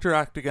 So Dr.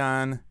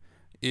 Octagon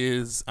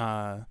is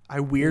I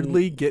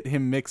weirdly get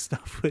him mixed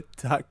up with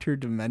Dr.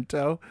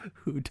 Demento,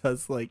 who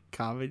does like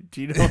comedy.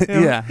 Do you know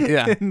him?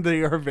 Yeah. And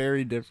they are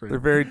very different. They're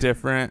very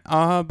different.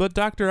 But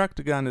Dr.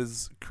 Octagon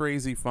is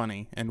crazy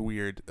funny and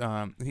weird.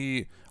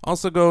 He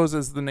also goes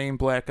as the name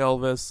Black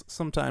Elvis,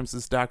 sometimes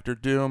as Dr.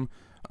 Doom,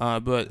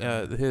 but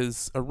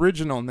his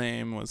original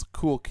name was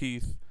Kool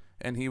Keith,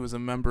 and he was a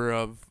member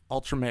of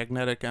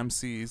Ultramagnetic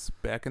MCs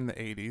back in the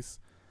 80s.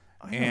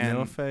 I don't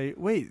know if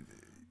wait,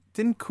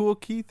 didn't Kool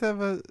Keith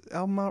have an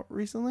album out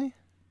recently?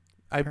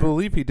 I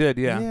believe he did,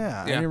 yeah.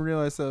 Yeah, I didn't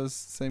realize that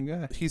was the same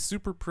guy. He's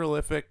super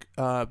prolific,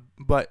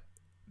 but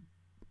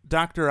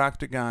Dr.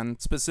 Octagon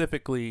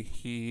specifically,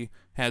 he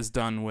has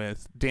done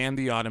with Dan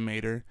the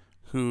Automator,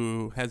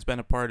 who has been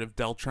a part of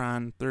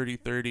Deltron,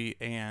 3030,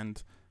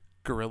 and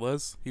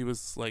Gorillaz. He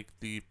was like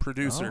the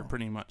producer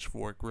pretty much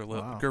for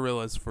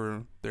Gorillaz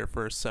for their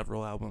first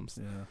several albums.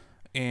 Yeah.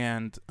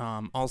 And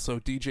also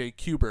DJ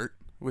Qbert,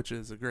 which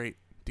is a great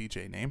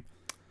DJ name.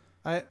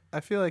 I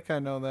feel like I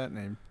know that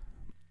name.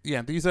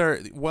 Yeah, these are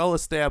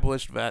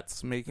well-established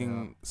vets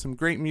making some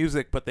great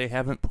music, but they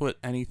haven't put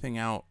anything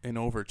out in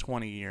over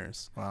 20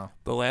 years. Wow.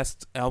 The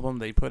last album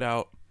they put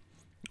out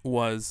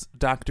was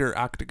Dr.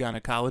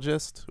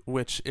 Octagonacologist,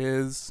 which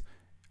is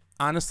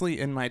honestly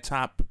in my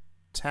top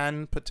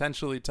 10,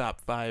 potentially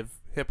top 5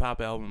 hip-hop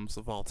albums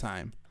of all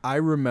time. I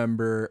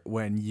remember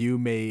when you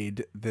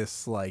made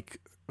this like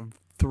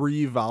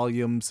 3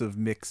 volumes of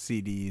mix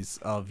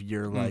CDs of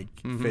your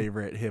like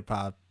favorite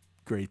hip-hop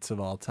greats of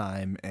all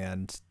time,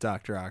 and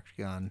Dr.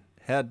 Octagon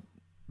had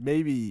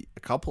maybe a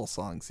couple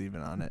songs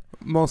even on it.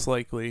 Most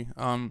likely.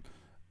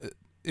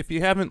 If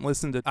you haven't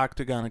listened to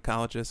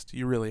Octagonacologist,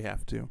 you really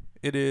have to.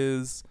 It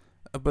is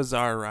a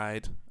bizarre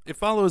ride. It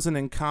follows an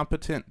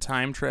incompetent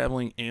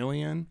time-traveling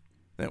alien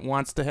that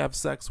wants to have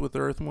sex with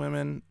Earth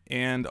women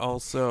and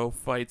also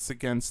fights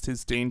against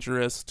his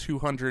dangerous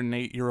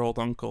 208-year-old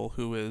uncle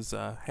who is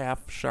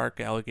half shark,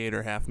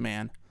 alligator, half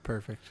man.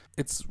 Perfect.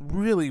 It's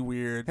really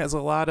weird. It has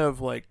a lot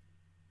of like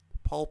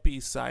pulpy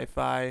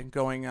sci-fi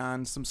going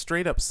on, some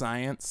straight up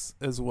science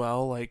as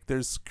well. Like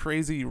there's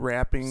crazy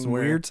rapping. Some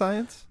weird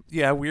science?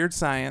 Yeah, weird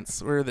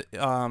science where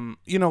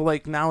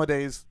like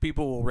nowadays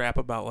people will rap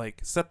about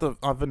like set the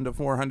oven to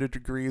 400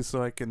 degrees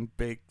so I can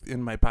bake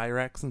in my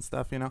Pyrex and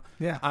stuff,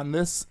 Yeah. On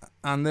this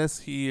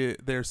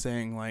they're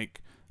saying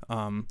like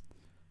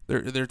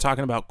they're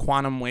talking about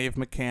quantum wave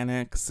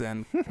mechanics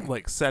and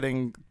like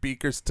setting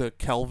beakers to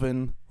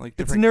Kelvin, like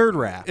it's nerd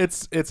rap.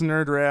 It's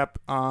nerd rap.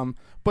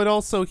 But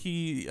also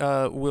he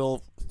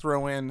will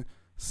throw in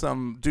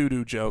some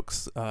doo-doo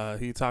jokes.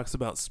 He talks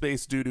about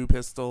space doo-doo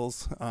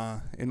pistols.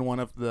 In one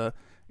of the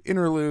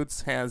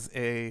interludes has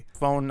a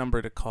phone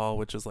number to call,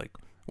 which is like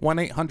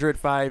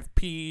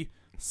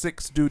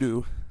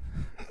 1-800-5P6-doo-doo.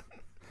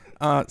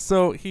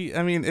 So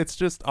it's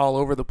just all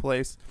over the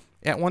place.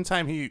 At one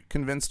time, he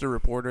convinced a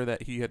reporter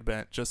that he had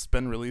just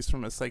been released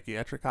from a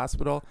psychiatric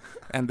hospital,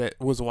 and that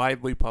was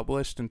widely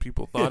published, and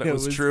people thought it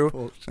was true,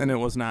 bullshit. And it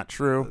was not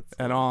true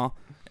at all.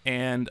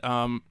 And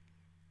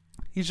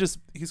he's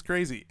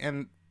crazy,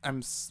 and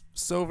I'm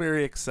so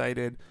very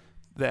excited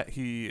that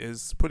he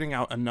is putting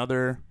out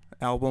another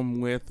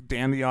album with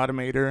Dan the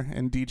Automator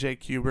and DJ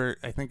Qbert.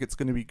 I think it's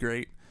going to be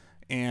great,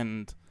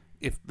 and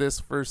if this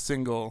first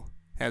single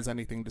has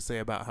anything to say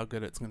about how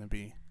good it's going to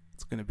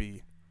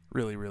be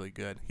really, really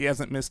good. He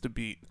hasn't missed a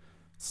beat.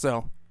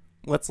 So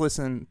let's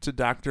listen to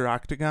Dr.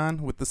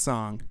 Octagon with the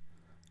song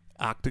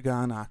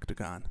Octagon,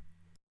 Octagon.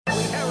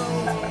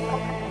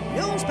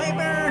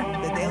 Newspaper,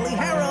 the Daily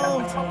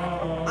Herald.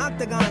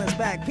 Octagon is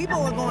back. People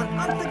are going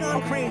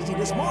Octagon crazy.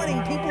 This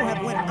morning, people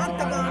have went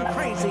Octagon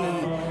crazy.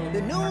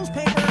 The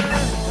newspaper.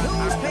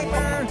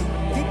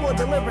 People are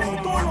delivering.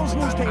 Throwing those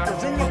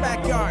newspapers in your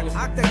backyard.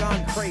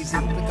 Octagon crazy.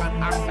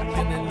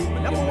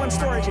 Number 1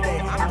 story today.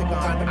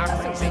 Octagon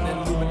crazy.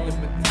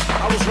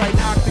 I was writing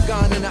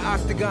Octagon in an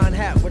Octagon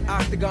hat with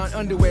Octagon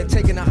underwear,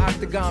 taking an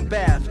Octagon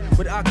bath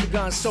with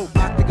Octagon soap,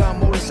 Octagon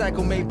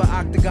motorcycle made by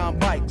Octagon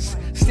bikes.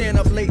 Staying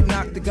up late in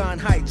Octagon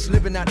Heights,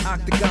 living that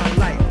Octagon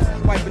life.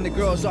 Wiping the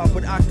girls off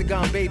with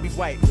Octagon baby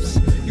wipes.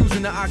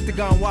 Using the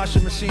Octagon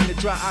washing machine to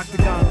dry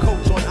Octagon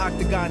coats on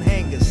Octagon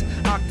hangers.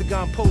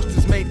 Octagon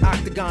posters made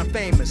Octagon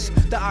famous.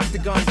 The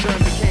Octagon germ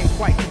became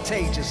quite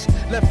contagious.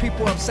 Left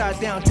people upside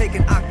down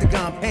taking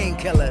Octagon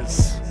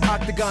painkillers.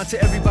 Octagon to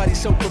everybody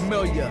so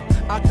familiar.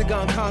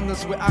 Octagon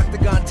condoms with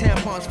octagon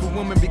tampons for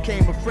women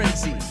became a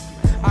frenzy.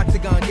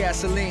 Octagon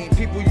gasoline,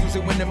 people use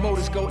it when their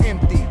motors go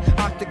empty.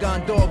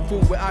 Octagon dog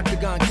food with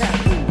octagon cat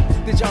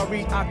food. Did y'all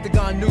read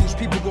Octagon news?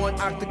 People going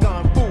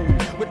octagon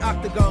food with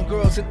octagon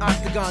girls and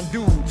octagon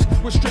dudes.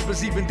 With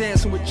strippers even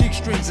dancing with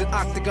G-strings and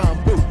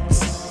octagon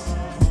boots.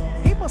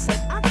 People said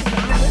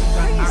Octagon went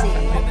crazy.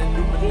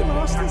 He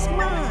lost his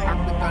mind.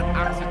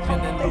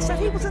 They said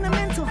he was in a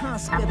mental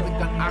hospital.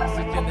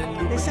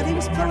 They said he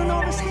was pulling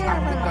all his hair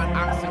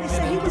out. They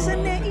said he was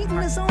in there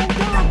eating his own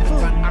dog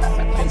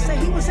food. They said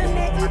he was in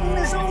there eating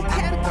his own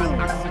cat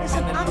food. They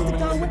said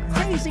Octagon went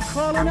crazy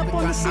crawling up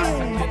on the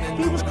ceiling.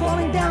 He was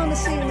crawling down the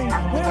ceiling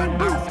wearing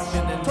boots,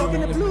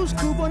 talking to Blues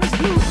Clues on his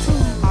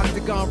Bluetooth.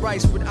 Octagon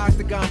rice with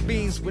octagon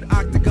beans with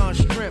octagon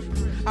shrimp.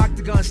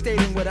 Octagon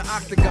stadium where the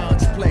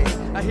octagons play.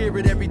 I hear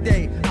it every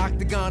day.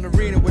 Octagon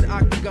arena with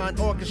octagon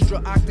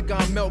orchestra.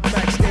 Octagon milk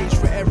backstage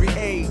for every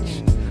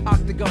age.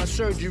 Octagon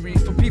surgery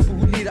for people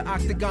who need an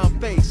octagon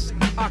face.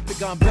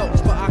 Octagon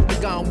belts for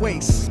octagon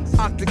waists.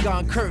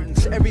 Octagon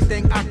curtains,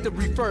 everything octa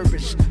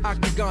refurbished.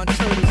 Octagon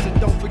turtles, and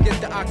don't forget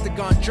the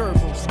octagon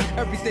gerbils.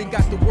 Everything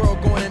got the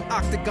world going in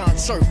octagon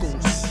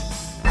circles.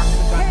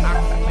 Hey,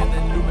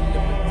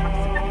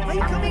 are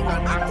you coming with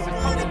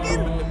Octagon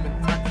again?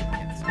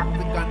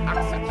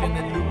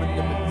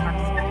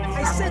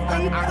 I said,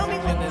 are you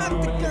coming with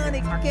Octagon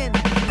again?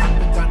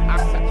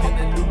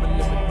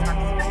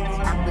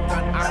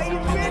 Are you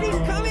ready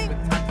coming?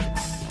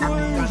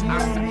 Please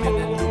leave me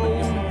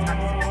alone.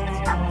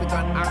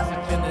 Octagon,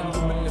 oxygen, and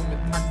lumen.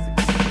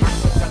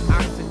 Octagon,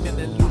 oxygen,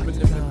 and lumen.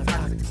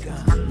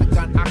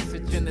 Octagon,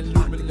 oxygen, and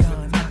lumen.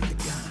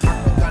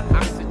 Octagon,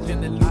 oxygen,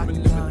 and lumen.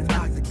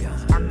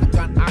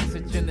 Octagon,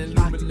 oxygen, and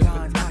lumen.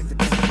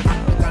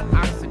 Octagon,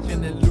 oxygen,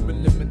 and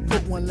lumen.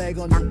 Put one leg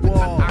on the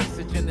wall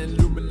Oxygen and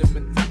lumen.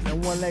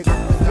 and one leg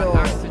on the floor.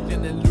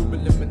 Oxygen and lumen.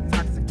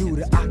 Do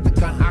the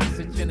Octagon,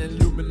 oxygen, and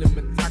lumen.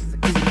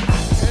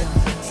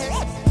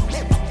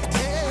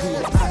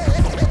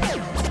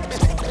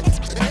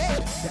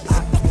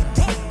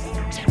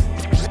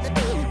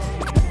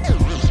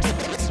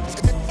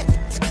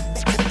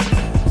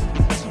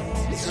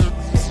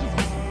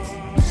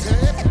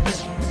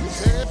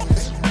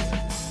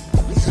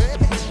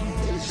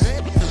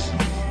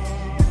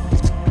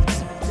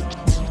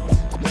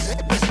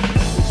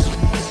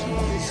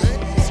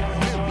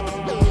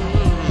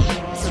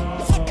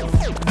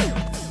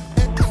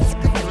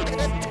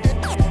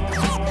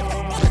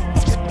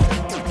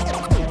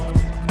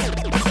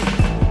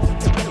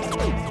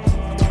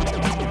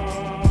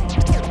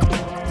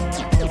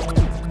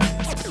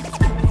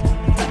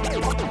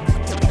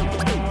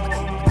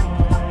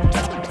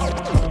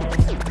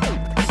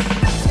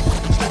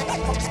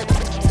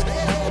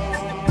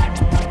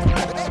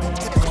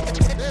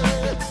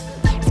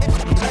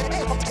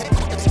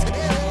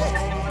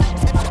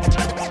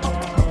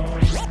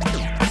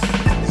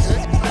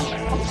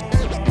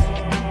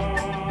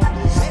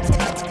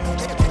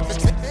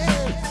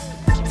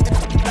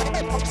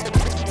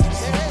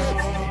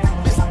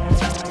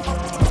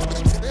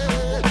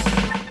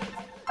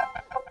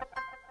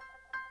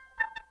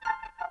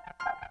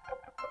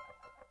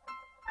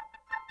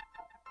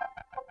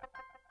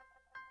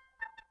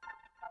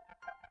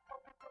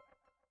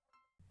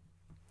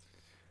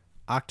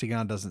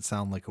 Octagon doesn't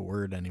sound like a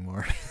word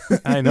anymore.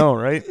 I know,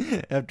 right?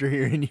 After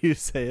hearing you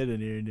say it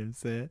and hearing him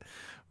say it.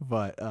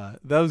 But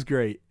that was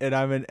great. And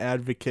I'm an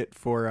advocate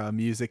for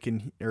music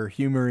and or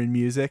humor in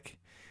music.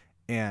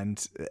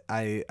 And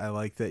I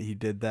like that he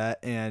did that.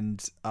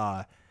 And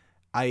I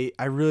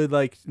really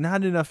like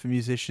not enough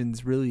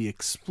musicians really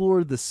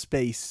explore the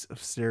space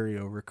of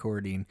stereo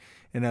recording.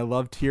 And I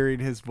loved hearing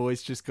his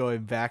voice just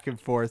going back and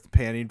forth,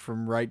 panning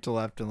from right to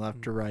left and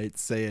left to right,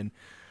 saying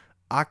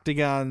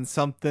Octagon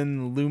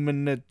something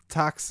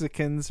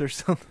luminatoxicans or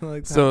something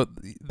like that. So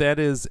that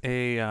is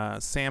a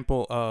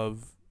sample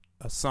of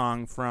a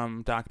song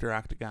from Dr.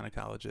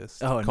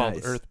 Octagonacologist called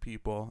nice. Earth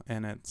People,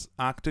 and it's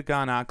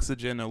octagon,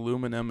 oxygen,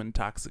 aluminum, and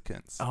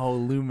toxicants. Oh,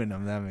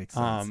 aluminum, that makes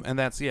sense. And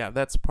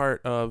that's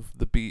part of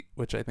the beat,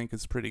 which I think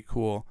is pretty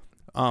cool.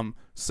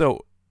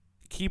 So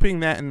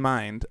keeping that in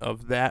mind,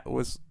 of that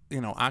was,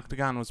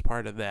 Octagon was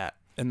part of that,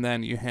 and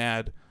then you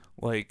had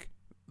like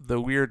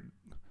the weird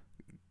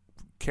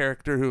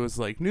character who was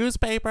like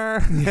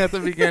newspaper at the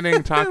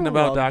beginning talking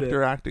about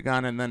Dr.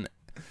 Octagon, and then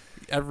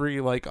every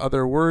like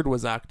other word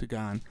was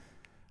octagon.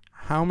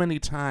 How many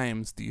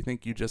times do you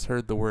think you just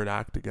heard the word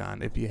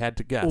octagon, if you had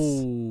to guess?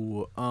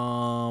 Ooh,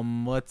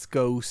 let's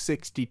go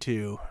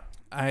 62.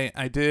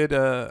 I did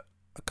a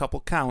couple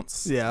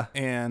counts. Yeah.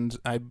 And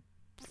I'm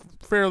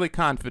fairly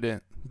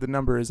confident the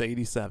number is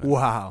 87.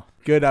 Wow.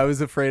 Good. I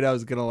was afraid I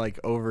was going to like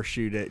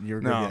overshoot it and you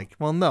were going to be like,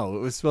 well, no, it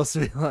was supposed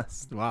to be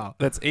less. Wow.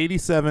 That's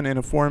 87 in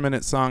a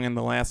 4-minute song, and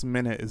the last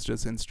minute is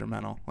just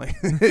instrumental. Like,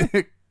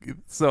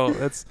 so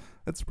that's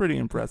pretty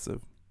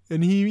impressive.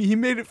 And he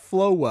made it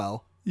flow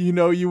well. You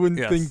wouldn't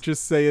Yes. think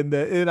just saying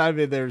that. And I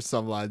mean, there's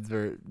some lines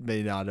where it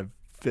may not have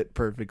fit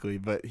perfectly,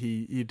 but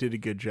he did a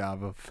good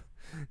job of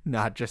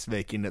not just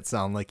making it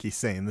sound like he's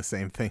saying the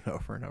same thing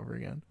over and over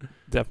again.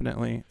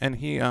 Definitely. And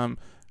he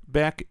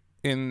back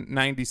in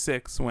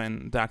 96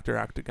 when Dr.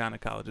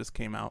 Octagonacologist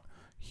came out,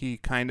 he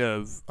kind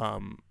of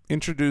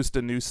introduced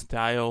a new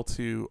style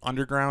to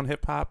underground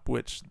hip hop,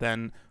 which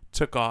then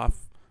took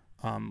off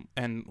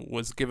and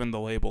was given the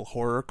label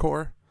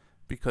horrorcore,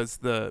 because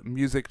the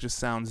music just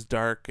sounds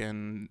dark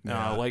and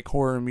like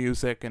horror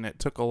music, and it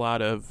took a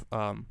lot of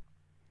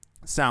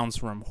sounds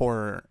from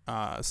horror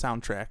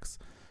soundtracks.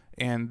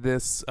 And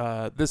this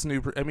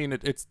new, I mean,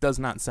 it does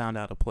not sound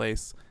out of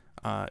place.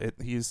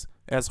 He's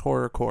as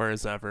horrorcore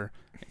as ever,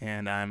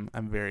 and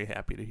I'm very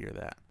happy to hear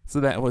that. So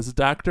that was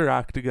Dr.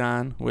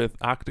 Octagon with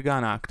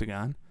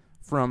Octagon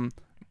from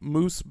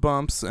Moose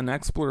Bumps, an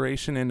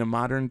exploration into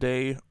modern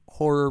day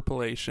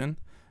horrorpolation,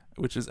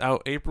 which is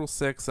out April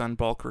 6th on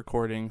Bulk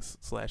Recordings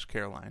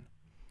 /Caroline.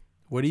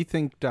 What do you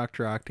think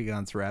Dr.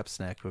 Octagon's rap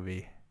snack would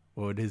be?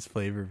 What would his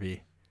flavor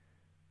be?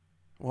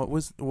 What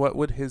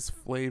would his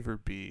flavor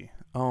be?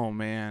 Oh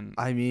man.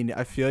 I mean,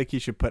 I feel like you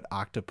should put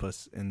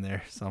octopus in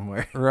there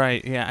somewhere.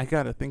 Right, yeah, I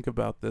gotta think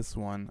about this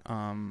one.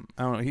 I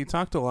don't know. He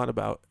talked a lot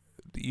about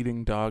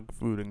eating dog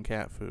food and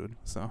cat food,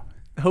 so.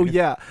 Oh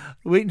yeah,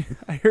 wait,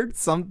 I heard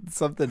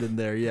something in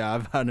there, yeah,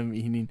 about him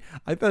eating.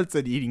 I thought it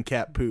said eating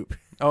cat poop.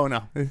 Oh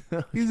no,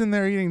 he's in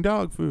there eating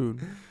dog food.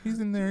 He's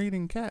in there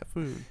eating cat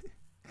food.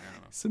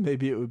 So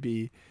maybe it would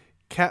be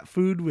cat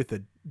food with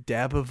a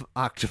dab of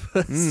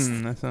octopus.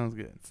 That sounds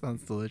good.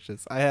 Sounds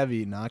delicious. I have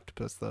eaten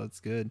octopus though; it's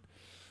good.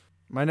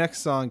 My next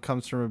song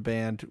comes from a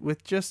band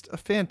with just a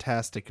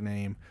fantastic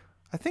name.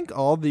 I think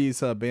all these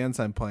bands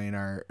I'm playing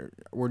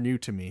were new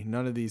to me.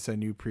 None of these I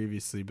knew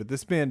previously, but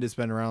this band has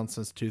been around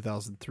since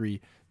 2003.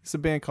 It's a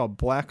band called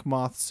Black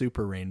Moth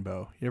Super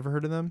Rainbow. You ever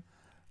heard of them?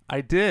 I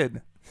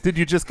did. Did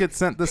you just get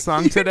sent the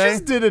song today? You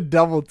just did a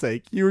double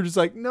take. You were just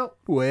like, no,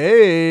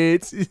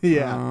 wait.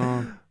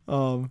 Yeah.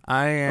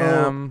 I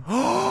am.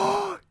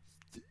 I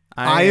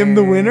am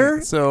the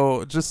winner?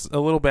 So just a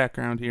little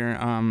background here.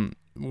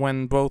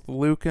 When both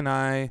Luke and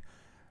I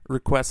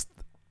request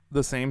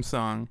the same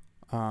song,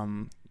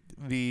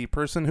 the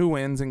person who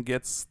wins and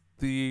gets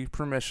the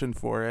permission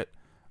for it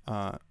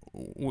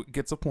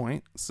gets a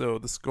point. So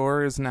the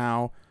score is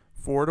now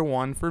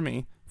 4-1 for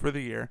me for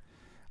the year.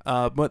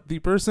 But the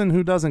person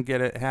who doesn't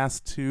get it has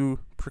to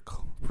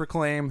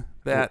proclaim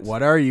that.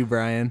 What are you,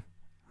 Brian?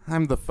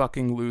 I'm the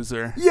fucking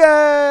loser.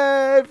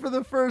 Yay! For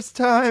the first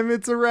time,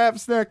 it's a rap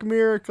snack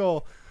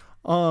miracle.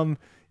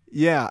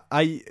 Yeah,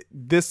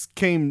 this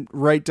came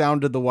right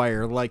down to the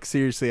wire. Like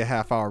seriously, a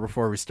half hour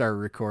before we started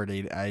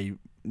recording, I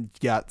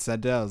got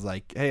sent out. I was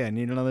like, "Hey, I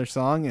need another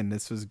song," and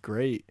this was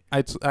great.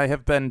 I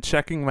have been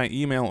checking my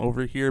email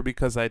over here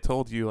because I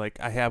told you like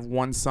I have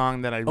one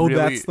song that I Oh, really.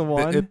 that's the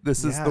one?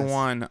 This is the Yes.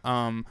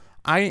 one.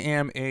 I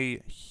am a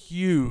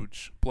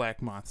huge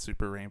Black Moth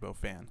Super Rainbow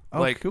fan.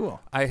 Oh, cool.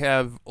 I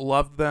have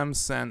loved them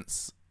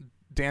since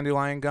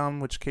Dandelion Gum,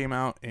 which came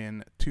out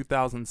in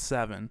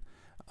 2007.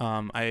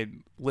 I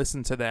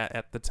listened to that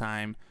at the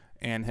time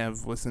and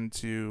have listened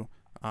to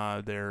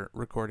their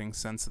recordings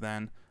since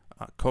then.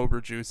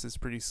 Cobra Juice is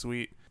pretty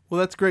sweet. Well,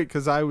 that's great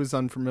because I was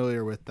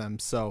unfamiliar with them,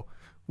 so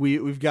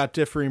we've got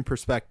differing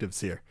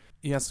perspectives here.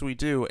 Yes, we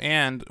do.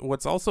 And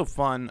what's also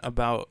fun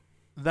about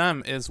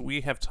them is we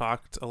have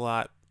talked a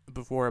lot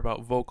before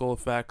about vocal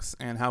effects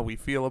and how we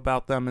feel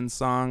about them in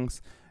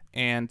songs.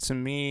 And to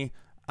me,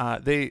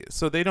 they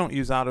don't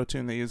use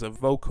autotune; they use a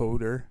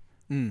vocoder,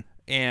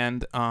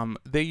 and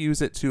they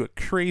use it to a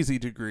crazy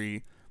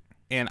degree.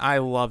 And I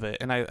love it,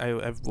 and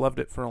I've loved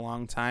it for a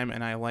long time,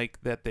 and I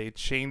like that they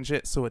change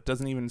it so it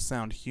doesn't even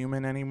sound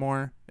human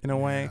anymore in a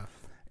way.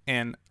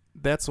 And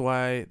that's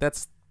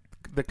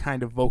the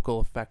kind of vocal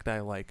effect I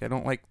like. I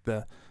don't like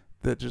the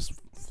just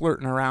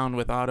flirting around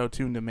with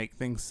auto-tune to make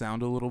things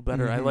sound a little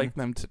better. I like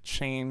them to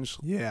change.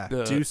 Yeah,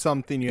 do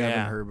something you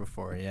haven't heard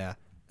before. Yeah,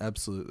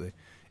 absolutely.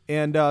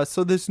 And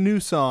so this new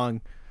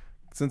song,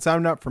 since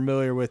I'm not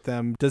familiar with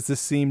them, does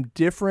this seem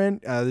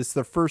different? This is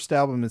their first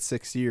album in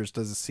 6 years.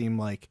 Does it seem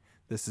like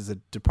this is a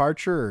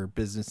departure or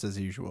business as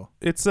usual?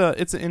 It's an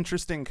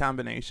interesting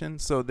combination.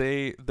 So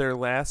their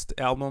last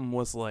album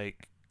was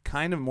like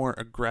kind of more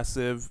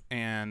aggressive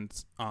and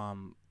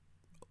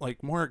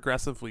like more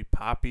aggressively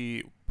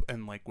poppy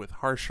and like with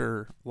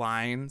harsher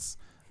lines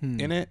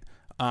in it.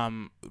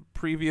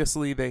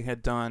 Previously they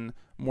had done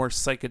more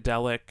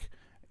psychedelic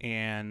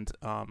and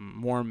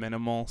more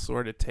minimal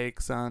sort of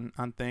takes on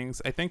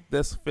things. I think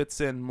this fits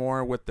in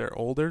more with their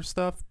older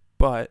stuff,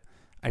 but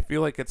I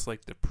feel like it's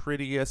like the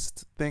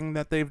prettiest thing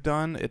that they've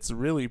done. It's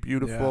really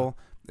beautiful.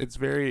 Yeah. It's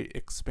very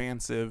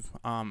expansive.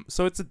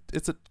 So it's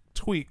a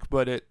tweak,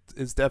 but it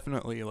is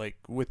definitely like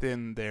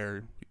within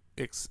their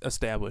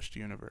established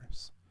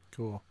universe.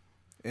 Cool.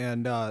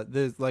 And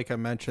this, like I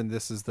mentioned,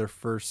 this is their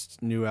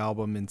first new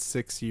album in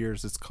 6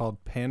 years. It's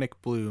called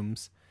Panic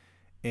Blooms,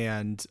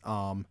 and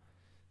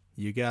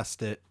you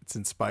guessed it, it's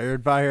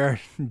inspired by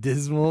our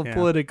dismal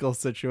political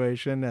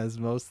situation, as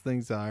most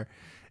things are.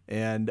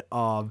 And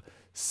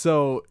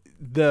so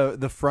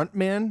the front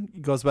man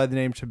goes by the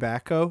name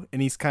Tobacco,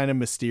 and he's kind of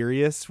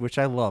mysterious, which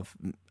I love.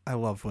 I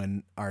love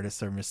when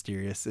artists are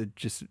mysterious. It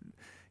just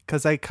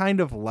because I kind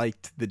of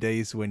liked the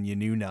days when you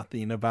knew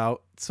nothing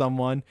about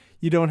someone.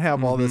 You don't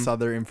have all this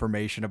other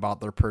information about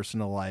their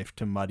personal life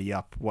to muddy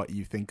up what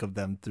you think of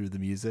them through the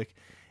music.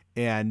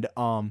 And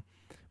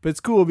but it's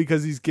cool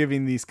because he's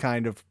giving these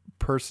kind of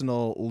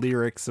personal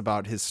lyrics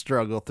about his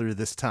struggle through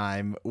this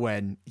time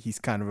when he's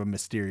kind of a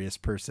mysterious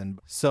person.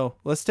 So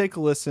let's take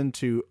a listen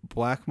to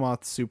Black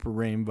Moth Super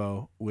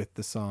Rainbow with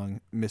the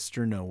song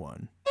Mr. No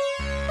One.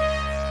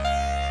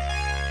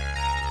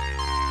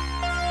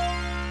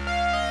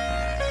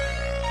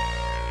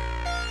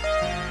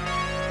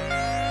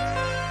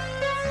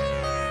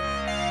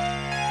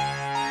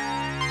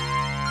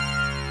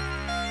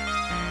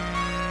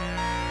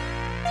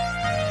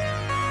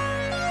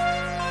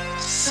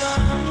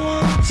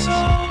 Someone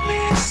told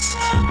me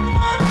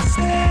someone's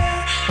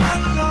there.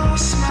 I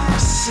lost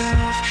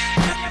myself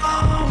and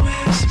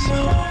always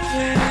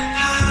moving,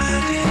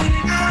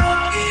 hiding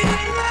out in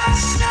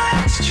last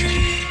night's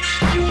dream.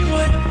 You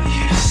what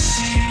you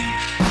see,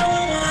 no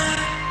one.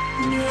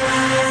 I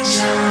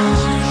don't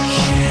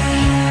care.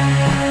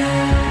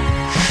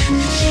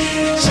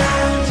 You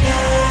don't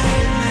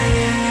guide me.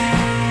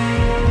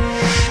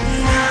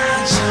 I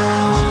don't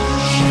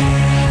care.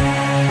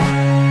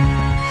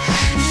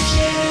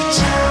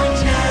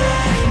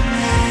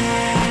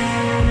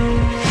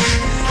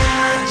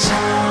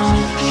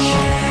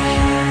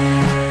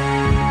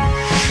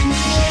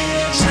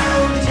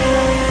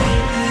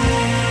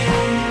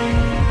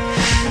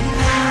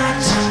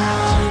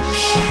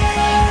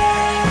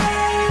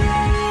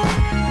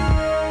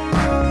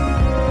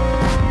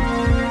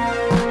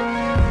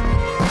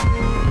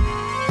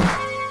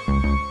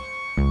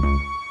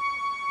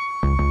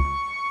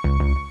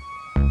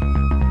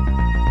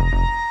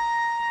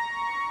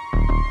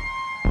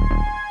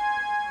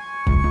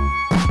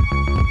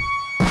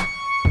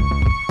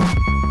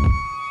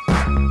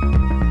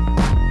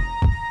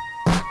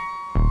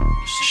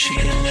 She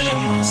get a little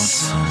more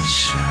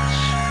sunshine.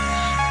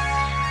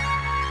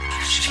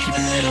 She keep a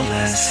little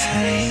less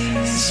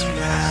haze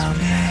around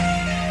me.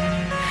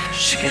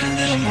 She get a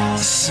little more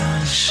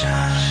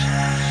sunshine.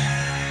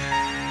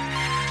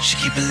 She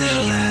keep a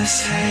little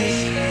less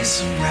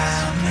haze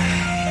around me.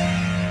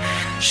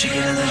 She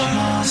get a little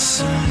more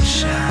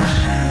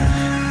sunshine.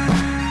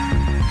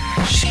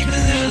 She keep a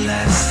little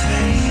less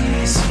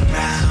haze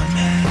around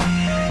me.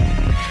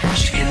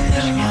 She get a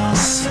little more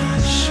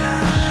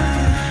sunshine.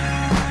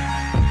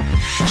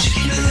 She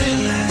keep a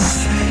little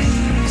less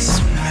haze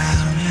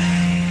around me.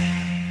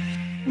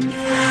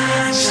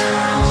 I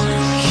don't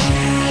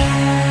care.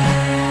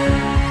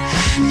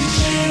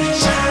 You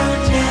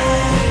don't need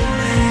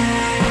me.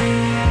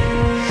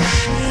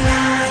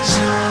 I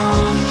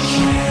don't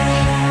care.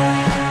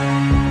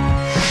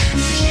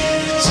 You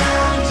don't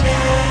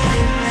need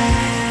me.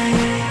 I don't care. You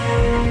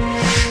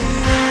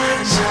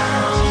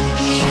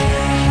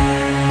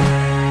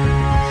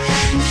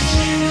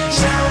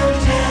don't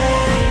need me.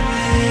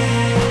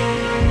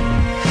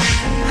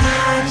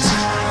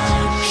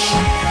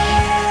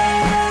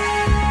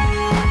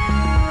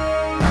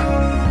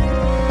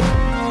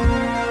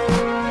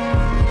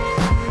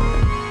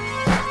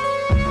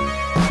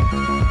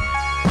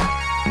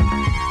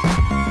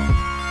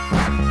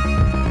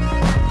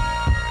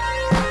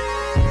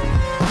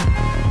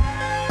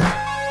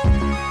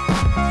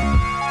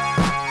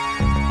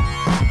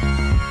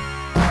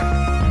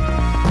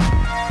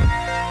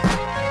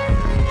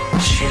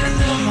 She get a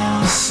little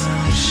more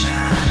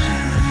sunshine.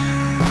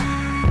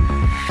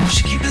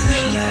 She keep a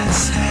little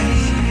less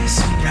haze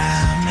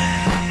around me.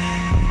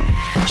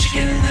 She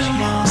get a little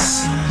more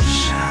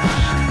sunshine.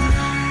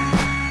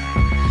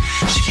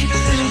 She keep a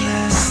little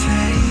less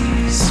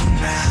haze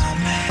around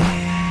me.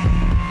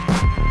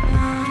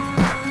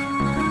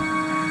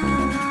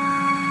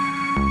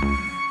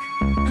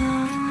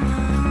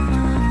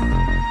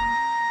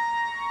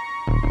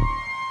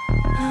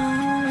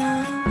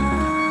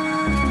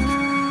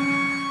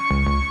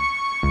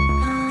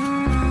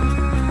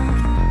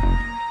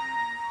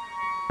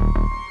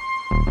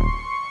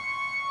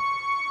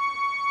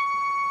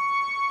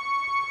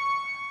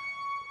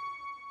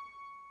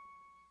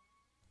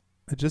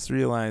 I just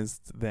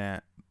realized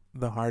that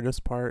the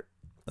hardest part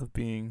of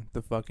being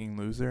the fucking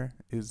loser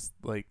is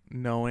like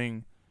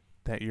knowing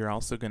that you're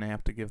also going to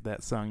have to give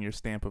that song your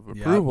stamp of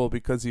approval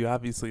because you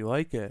obviously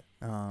like it.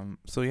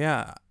 So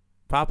yeah,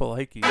 Papa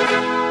Likey.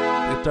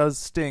 It does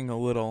sting a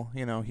little,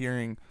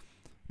 hearing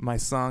my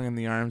song in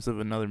the arms of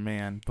another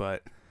man,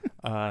 but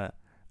I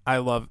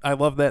love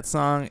that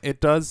song.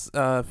 It does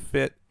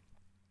fit.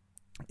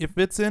 It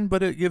fits in,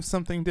 but it gives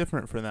something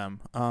different for them.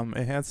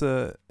 It has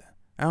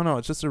I don't know,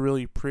 it's just a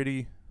really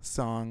pretty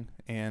song,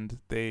 and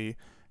they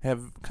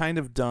have kind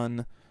of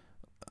done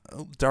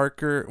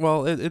darker,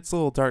 well, it's a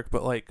little dark,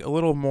 but like a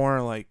little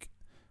more like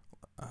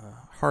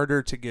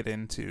harder to get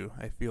into.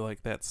 I feel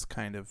like that's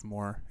kind of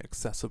more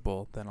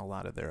accessible than a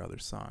lot of their other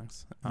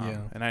songs.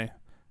 And I'm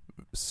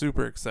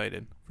super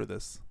excited for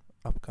this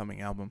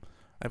upcoming album.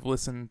 I've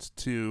listened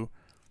to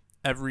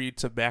every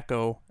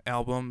Tobacco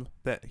album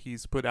that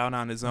he's put out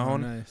on his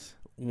own, nice.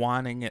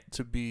 wanting it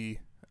to be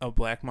a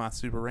Black Moth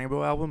Super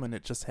Rainbow album, and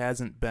it just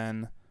hasn't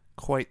been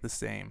quite the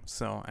same.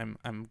 So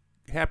I'm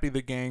happy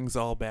the gang's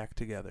all back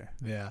together.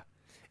 Yeah.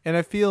 And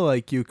I feel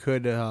like he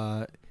could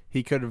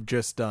have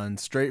just done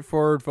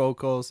straightforward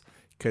vocals,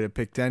 could have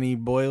picked any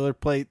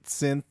boilerplate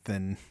synth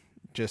and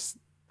just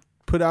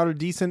put out a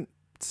decent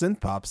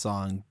synth pop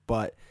song,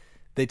 but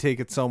they take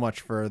it so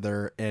much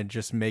further and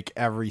just make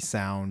every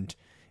sound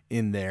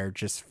in there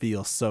just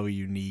feel so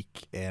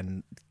unique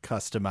and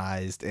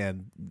customized,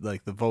 and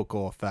like the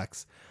vocal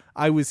effects.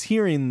 I was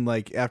hearing,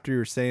 like, after you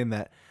were saying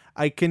that,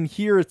 I can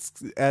hear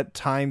it's at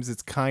times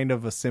it's kind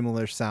of a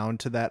similar sound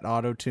to that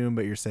auto tune,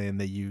 but you're saying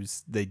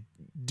they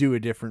do a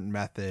different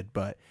method.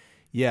 But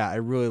yeah, I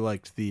really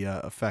liked the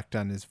effect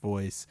on his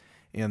voice,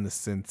 and the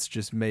synths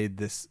just made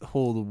this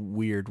whole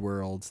weird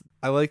world.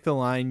 I like the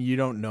line, "You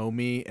don't know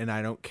me and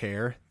I don't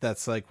care."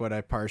 That's like what I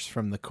parsed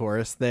from the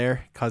chorus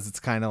there, because it's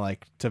kind of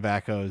like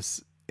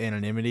Tobacco's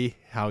anonymity,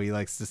 how he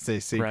likes to stay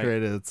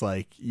secret. Right. It's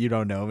like, you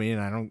don't know me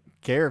and I don't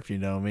care if you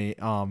know me.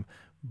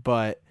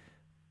 But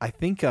I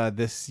think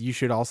this, you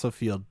should also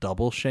feel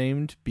double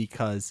shamed,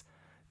 because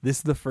this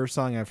is the first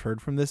song I've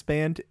heard from this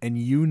band, and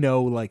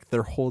like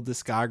their whole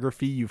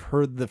discography. You've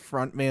heard the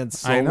frontman's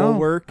solo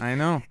work. I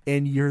know.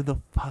 And you're the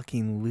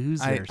fucking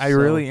loser. I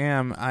really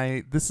am.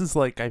 This is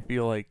like, I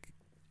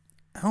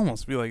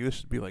almost feel like this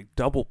should be like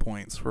double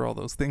points for all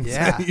those things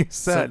Yeah. that you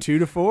said. So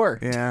 2-4.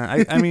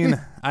 Yeah, I mean,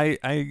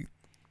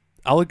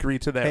 I'll agree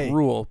to that Hey.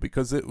 rule,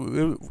 because it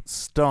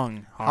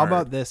stung hard. How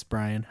about this,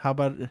 Brian? How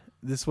about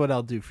this? Is what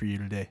I'll do for you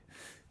today.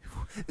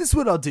 This is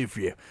what I'll do for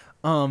you.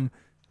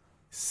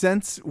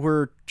 Since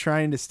we're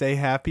trying to stay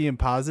happy and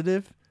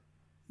positive,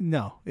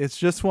 no, it's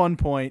just 1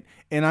 point,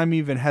 and I'm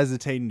even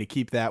hesitating to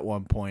keep that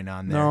 1 point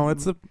on there. No,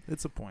 it's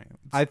a point.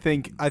 I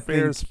think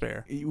fair is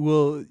fair.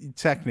 Well,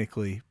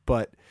 technically,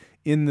 but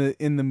in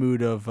the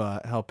mood of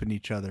helping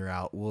each other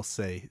out, we'll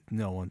say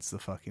no one's the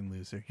fucking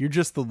loser. You're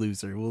just the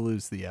loser. We'll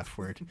lose the F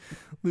word,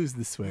 lose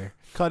the swear.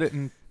 Cut it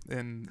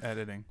in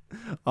editing.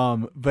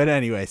 But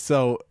anyway,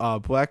 so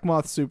Black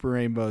Moth Super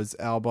Rainbow's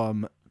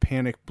album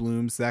Panic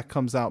Blooms, that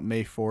comes out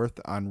May 4th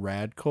on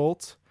Rad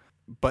Cult.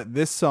 But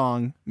this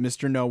song,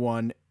 Mr. No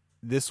One,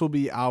 this will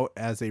be out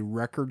as a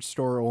record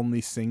store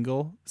only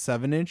single,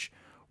 7-inch,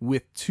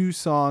 with 2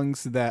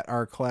 songs that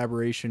are a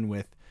collaboration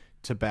with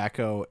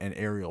Tobacco and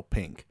Ariel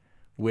Pink,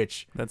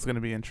 which That's going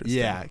to be interesting.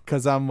 yeah,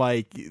 because I'm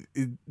like,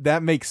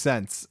 that makes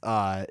sense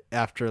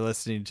after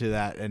listening to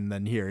that and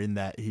then hearing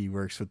that he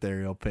works with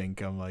Ariel Pink.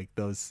 I'm like,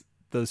 those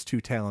 2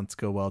 talents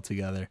go well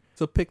together.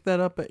 So pick that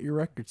up at your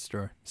record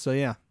store. So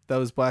yeah, that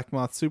was Black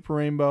Moth Super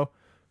Rainbow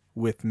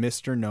with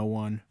Mr. No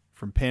One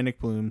from Panic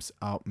Blooms,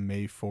 out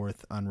May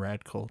 4th on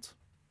Rad Cult.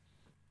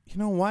 You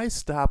know, why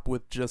stop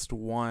with just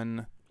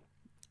one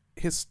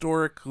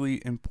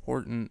historically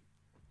important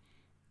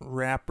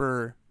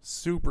rapper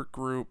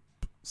supergroup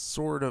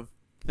sort of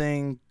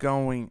thing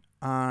going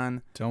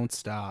on? Don't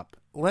stop.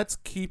 Let's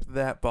keep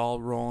that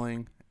ball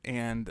rolling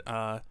and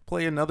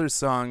play another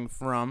song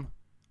from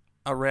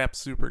a rap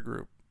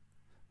supergroup.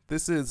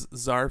 This is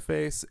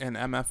Czarface and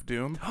MF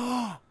Doom.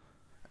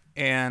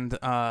 And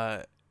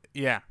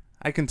yeah,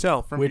 I can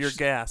tell from your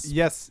gas.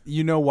 Yes,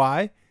 you know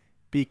why?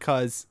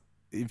 Because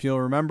if you'll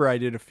remember, I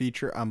did a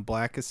feature on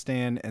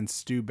Blackistan and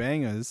Stu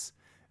Bangas.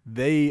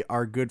 They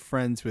are good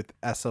friends with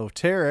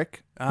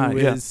Esoteric, who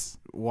is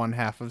one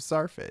half of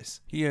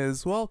Czarface. He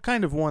is, well,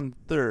 kind of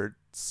 1/3.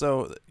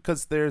 So,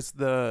 because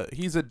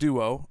he's a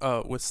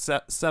duo with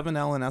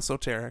 7L and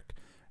Esoteric,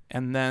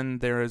 and then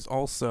there is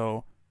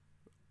also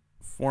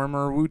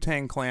former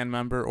Wu-Tang Clan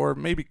member, or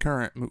maybe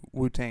current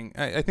Wu-Tang.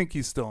 I think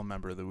he's still a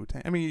member of the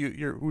Wu-Tang. I mean,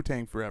 you're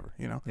Wu-Tang forever,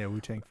 you know? Yeah,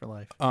 Wu-Tang for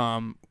life.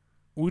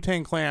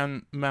 Wu-Tang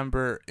Clan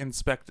member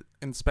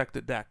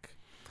Inspected Deck.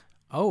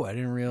 Oh, I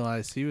didn't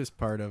realize he was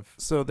part of...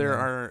 So there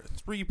are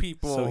 3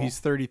 people. So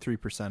he's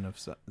 33% of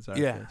Czarface.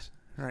 Yeah,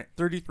 right.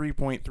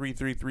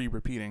 33.333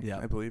 repeating, Yeah.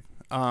 I believe.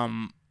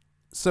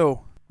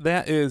 So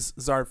that is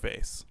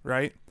Czarface,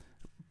 right?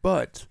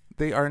 But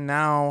they are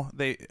now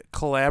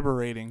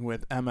collaborating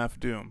with MF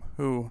Doom,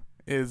 who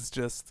is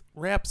just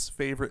rap's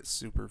favorite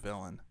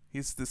supervillain.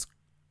 He's this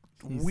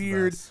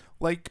weird,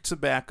 like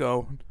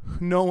Tobacco.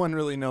 No one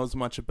really knows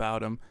much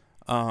about him.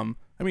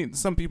 I mean,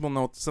 some people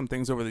know some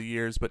things over the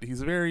years, but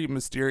he's very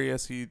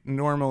mysterious. He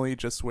normally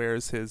just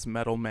wears his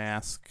metal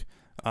mask.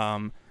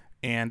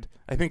 And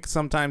I think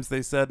sometimes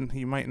they said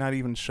he might not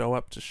even show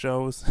up to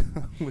shows,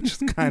 which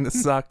kind of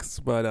sucks.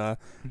 But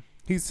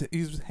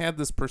he's had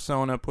this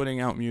persona putting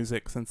out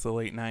music since the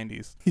late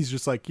 90s. He's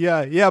just like,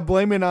 yeah,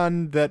 blame it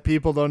on that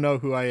people don't know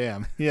who I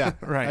am. Yeah,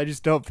 Right. I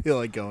just don't feel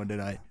like going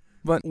tonight.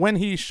 But when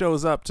he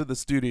shows up to the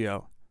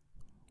studio,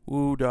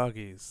 woo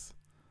doggies,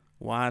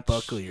 watch.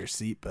 Buckle your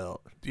seatbelt.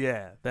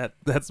 Yeah,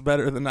 that's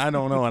better than I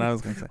don't know what I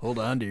was going to say. Hold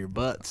on to your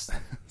butts.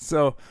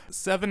 So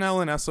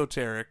 7L and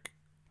Esoteric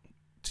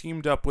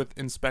teamed up with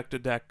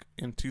Inspected Deck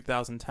in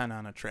 2010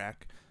 on a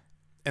track,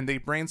 and they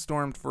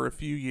brainstormed for a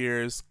few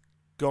years,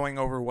 going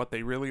over what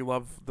they really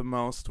love the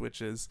most,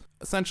 which is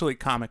essentially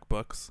comic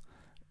books.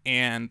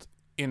 and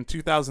in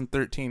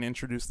 2013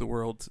 introduced the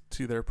world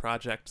to their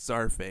project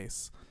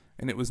Czarface.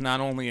 And it was not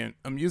only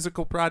a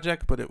musical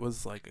project, but it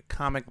was like a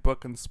comic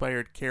book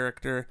inspired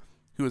character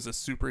who is a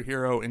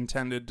superhero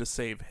intended to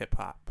save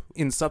hip-hop.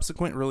 In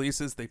subsequent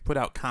releases, they've put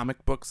out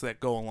comic books that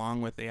go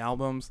along with the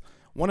albums.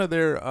 One of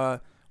their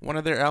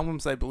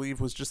albums, I believe,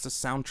 was just a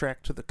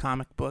soundtrack to the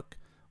comic book.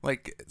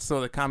 Like,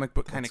 so the comic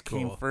book kind of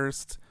came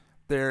first.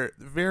 They're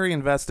very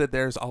invested.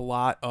 There's a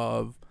lot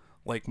of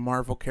like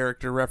Marvel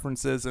character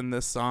references in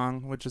this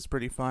song, which is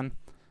pretty fun.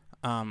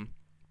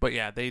 But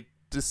yeah, they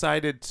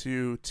decided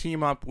to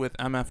team up with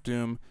MF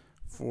Doom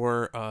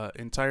for an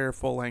entire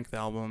full-length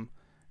album,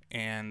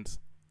 and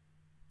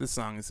this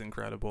song is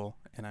incredible,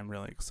 and I'm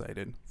really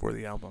excited for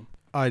the album.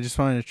 I just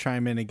wanted to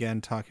chime in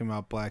again talking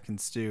about Black and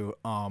Stew.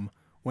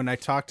 When I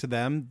talked to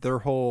them, their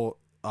whole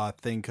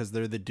thing, because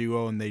they're the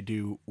duo and they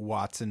do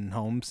Watson and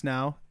Holmes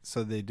now,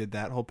 so they did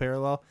that whole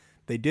parallel.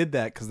 They did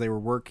that because they were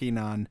working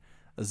on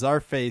a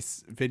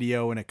Czarface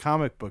video in a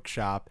comic book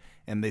shop,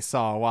 and they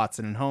saw a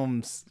Watson and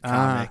Holmes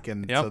comic,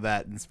 and so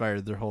that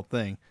inspired their whole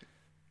thing.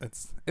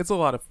 It's a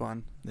lot of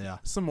fun. Yeah,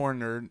 some more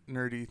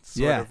nerdy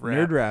sort of rap.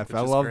 Nerd rap.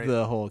 I love great.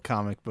 the whole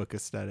comic book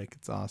aesthetic.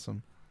 It's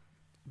awesome.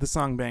 The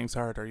song bangs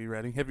hard. Are you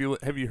ready? Have you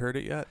heard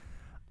it yet?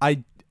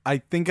 I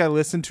think I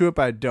listened to it,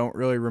 but I don't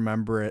really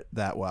remember it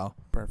that well.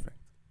 Perfect.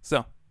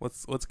 So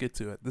let's get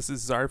to it. This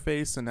is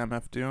Czarface and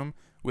MF Doom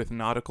with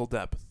Nautical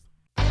Depth.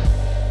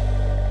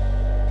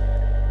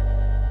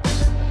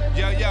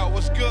 Yo,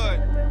 what's good?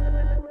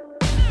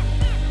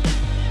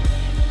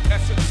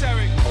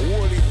 Esoteric. A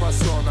whole heap of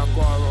son I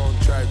go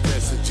around try to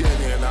test the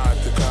Jenny and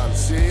article.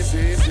 See.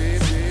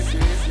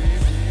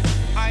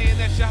 I ain't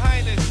at your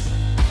highness.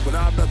 But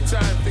I have no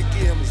time for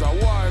games, a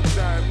war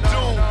time.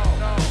 No.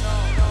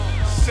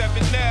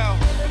 7 now.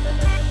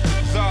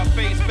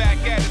 Czarface back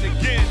at it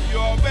again. You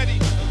all ready?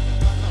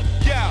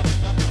 Yeah.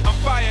 I'm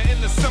fire in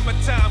the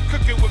summertime,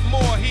 cooking with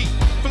more heat.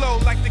 Flow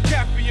like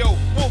DiCaprio,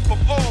 wolf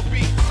of all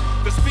beats.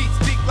 The speech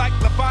deep like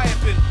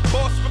Leviathan,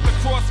 boss with the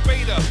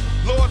crossfader.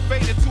 Lord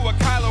Vader to a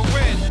Kylo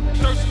Ren.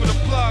 Thirst for the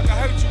plug, I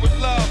hurt you with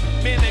love.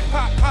 Man, they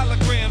pop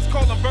holograms,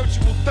 call them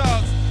virtual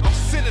thugs. I'm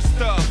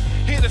sinister,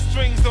 hear the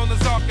strings on the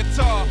Zark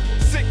guitar.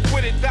 Sick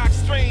with it, Doc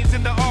Strange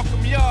in the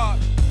Arkham Yard.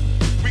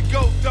 We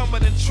go dumber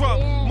than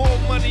Trump. More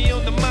money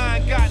on the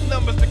mind, got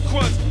numbers to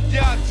crunch.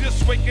 Y'all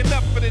just waking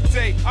up for the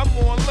day. I'm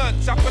on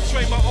lunch. I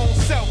portray my own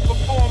self,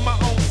 perform my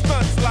own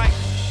stunts like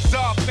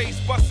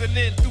Czarface busting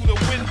in through the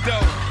window.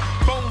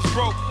 Bones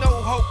broke, no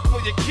hope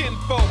for your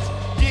kinfolks.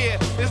 Yeah,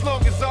 as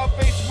long as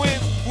Czarface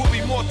wins, we'll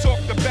be more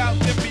talked about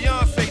than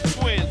Beyonce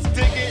twins.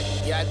 Dig it?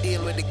 Yeah, I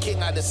deal with the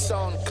king of the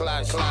sound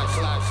clash.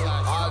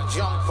 All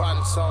jump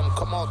on sound,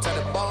 come out to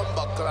the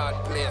bomber clad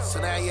place.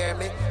 And I hear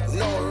me?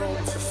 No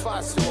room for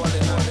fast rolling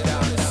on it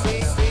down the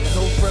sea.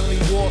 No friendly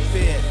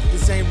warfare,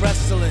 this ain't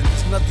wrestling.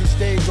 It's nothing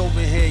stage over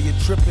here. You're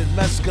tripping,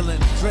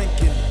 mescaline,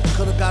 drinking.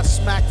 Could've got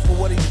smacked for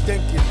what he's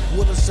thinking.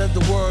 Would've said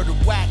the word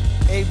of whack.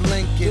 Abe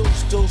Lincoln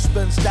still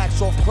spend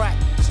stacks off crack.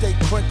 Stay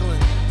crinkling.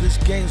 This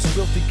game's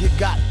filthy, get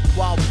got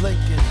while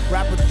blinking.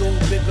 Rapper dude,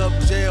 big up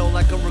jail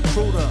like a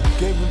recruiter.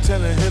 Gave him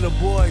 10 and hit a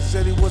boy,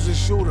 said he was a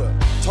shooter.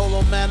 Told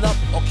him man up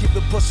or keep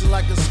it pushing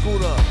like a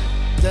scooter.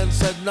 Then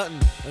said nothing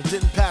and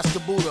didn't pass the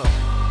Buddha.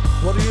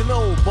 What do you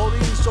know?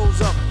 Bodine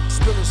shows up.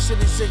 Spill a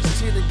shitty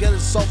 16 and get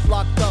himself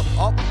locked up.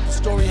 The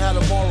story had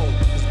a moral.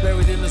 It's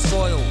buried in the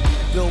soil.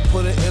 Bill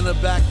put it in the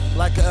back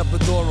like an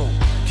epidural.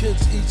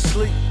 Kids eat,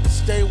 sleep,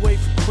 stay away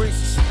from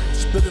creeps.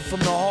 Spit it from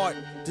the heart.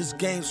 This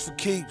game's for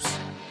keeps.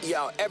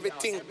 Yo,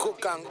 everything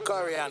cook and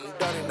curry and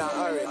done in a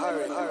hurry.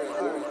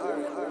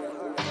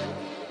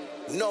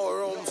 No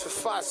room for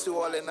fast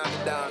rolling on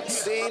the dance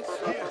scene.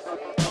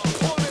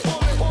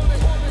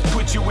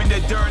 Put you in the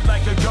dirt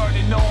like a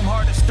garden gnome,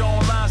 heart of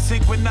stone, lines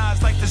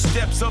synchronized like the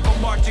steps of a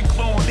marching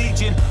clone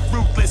legion.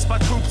 Ruthless, my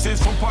troops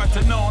is from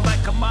Parthenon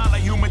like Kamala,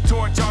 human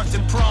torch, arched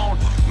and prone.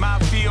 My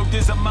field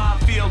is a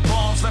minefield,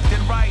 bombs left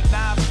and right,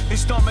 knives.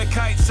 His stomach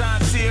kite, sign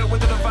sealed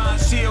with a divine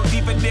shield.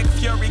 Even Nick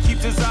Fury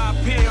keeps his eye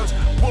peeled.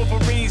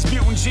 Wolverine's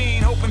mutant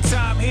gene, hoping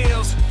time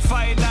heals.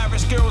 Fighting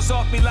Irish girls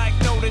off me like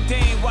Notre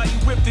Dame. While you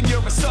whipped and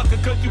you're a sucker,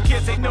 cause you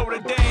can't say Notre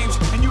Dame's.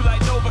 And you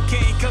like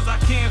Novocaine, cause I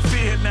can't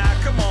fear now.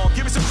 Come on,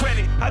 give me some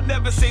credit. I'd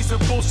never say some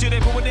bullshit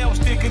everyone else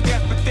did, cause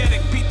that's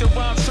pathetic. Beat the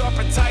rhyme sharp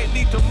and tight,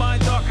 lead the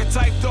mind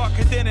archetype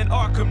darker than an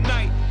Arkham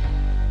Knight.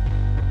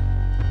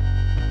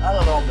 I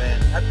don't know, man.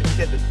 That's a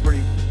kid that's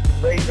pretty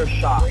razor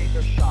sharp.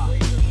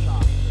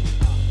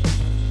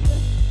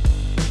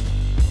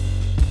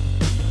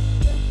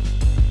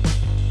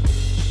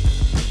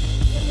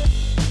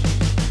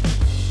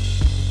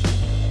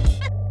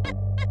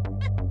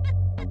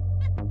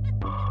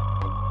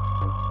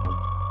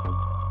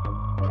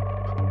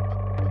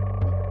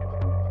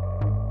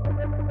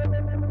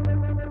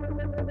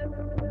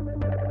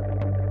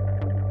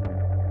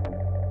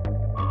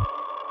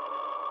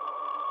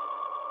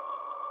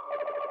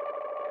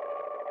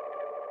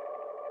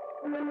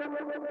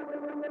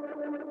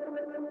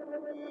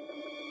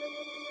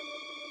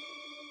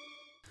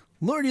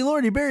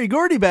 Lordy, Barry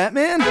Gordy,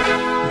 Batman.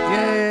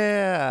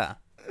 Yeah.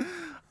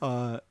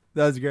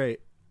 That's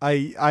great.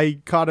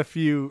 I caught a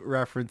few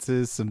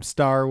references, some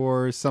Star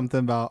Wars, something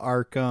about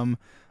Arkham.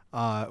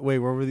 Wait,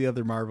 what were the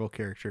other Marvel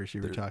characters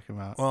you were talking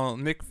about? Well,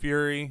 Nick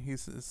Fury,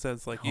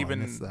 says like I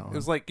missed that one. it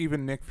was like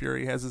even Nick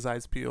Fury has his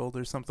eyes peeled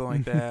or something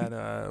like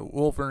that.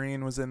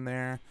 Wolverine was in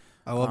there.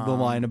 I love the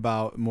line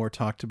about more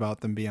talked about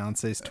than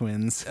Beyonce's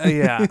twins.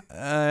 Yeah,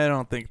 I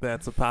don't think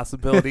that's a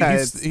possibility.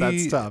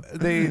 That's tough.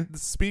 They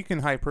speak in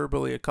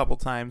hyperbole a couple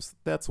times.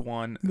 That's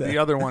one. The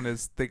other one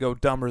is they go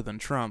dumber than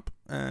Trump.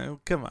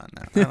 Come on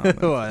now. I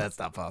don't know. Well, that's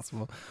not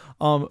possible.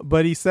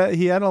 But he said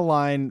he had a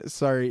line.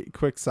 Sorry,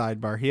 quick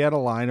sidebar. He had a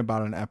line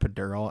about an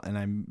epidural,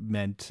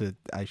 and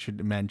I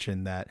should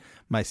mention that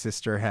my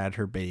sister had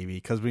her baby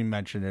because we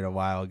mentioned it a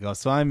while ago.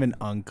 So I'm an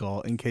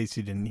uncle, in case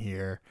you didn't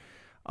hear.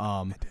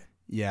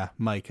 Yeah,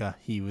 Micah,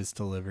 he was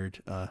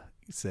delivered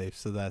safe,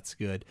 so that's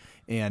good.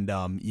 And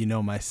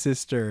my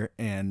sister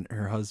and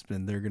her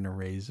husband, they're gonna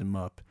raise him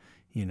up,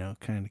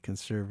 kind of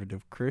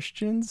conservative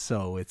Christians.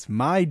 So it's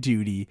my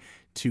duty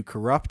to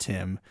corrupt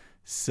him.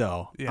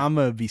 So I'm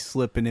gonna be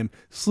slipping him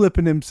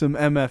some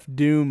MF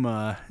Doom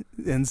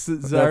and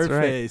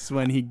Czarface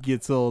when he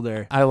gets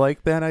older. I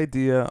like that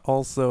idea.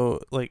 Also,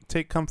 like,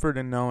 take comfort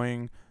in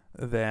knowing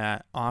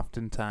that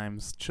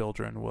oftentimes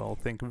children will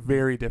think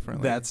very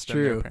differently than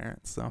their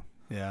parents. So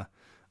yeah.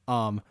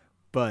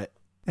 But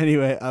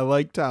anyway, I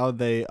liked how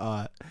they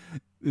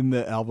in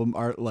the album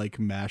art like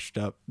mashed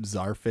up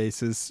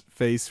Czarface's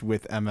face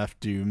with MF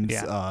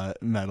Doom's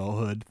metal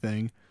hood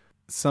thing.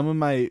 Some of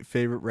my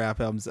favorite rap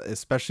albums,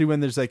 especially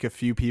when there's like a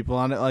few people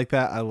on it like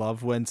that, I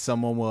love when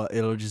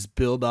it'll just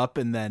build up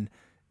and then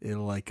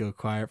it'll like go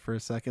quiet for a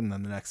second, and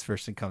then the next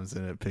person comes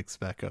in and it picks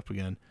back up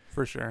again.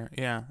 For sure,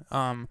 yeah.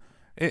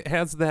 It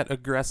has that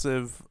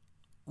aggressive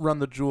Run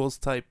the Jewels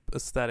type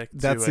aesthetic to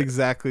That's it.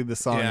 exactly the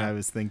song I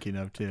was thinking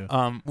of too.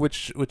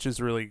 Which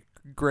is really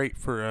great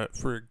for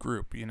a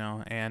group,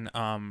 and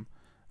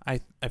I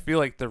feel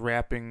like the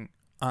rapping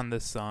on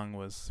this song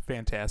was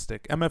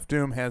fantastic. MF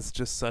Doom has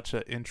just such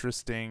an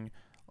interesting,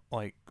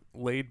 like,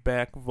 laid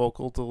back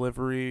vocal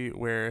delivery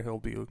where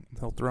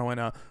he'll throw in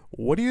a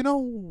what do you know,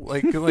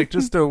 like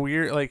just a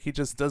weird, like, he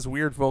just does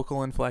weird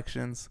vocal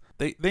inflections.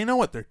 They know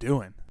what they're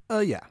doing.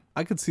 Yeah,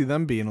 I could see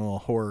them being a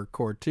little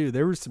horrorcore too.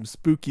 There were some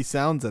spooky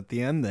sounds at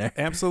the end there.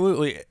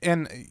 Absolutely,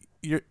 and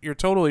you're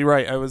totally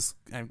right.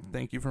 I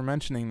thank you for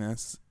mentioning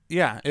this.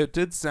 Yeah, it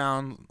did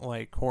sound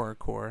like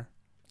horrorcore.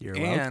 You're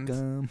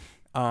welcome.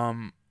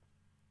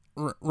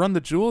 Run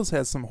the Jewels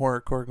has some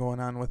horrorcore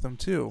going on with them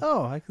too.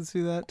 Oh, I can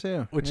see that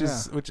too. Which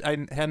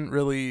I hadn't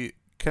really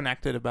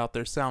connected about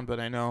their sound, but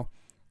I know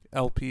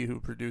LP, who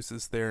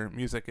produces their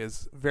music,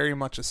 is very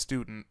much a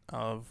student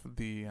of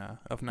the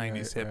of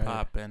 90s hip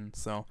hop, and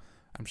so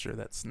I'm sure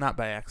that's not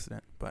by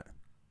accident. But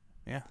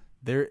yeah,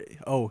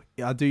 I'll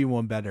do you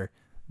one better.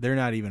 They're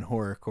not even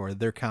horrorcore;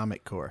 they're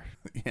comic core.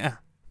 Yeah,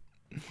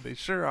 they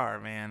sure are,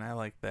 man. I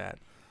like that.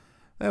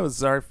 That was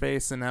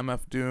Czarface and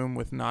MF Doom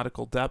with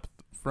Nautical Depth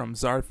from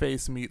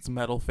Czarface Meets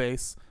Metal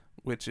Face,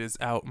 which is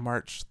out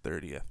March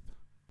 30th.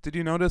 Did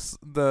you notice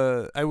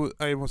I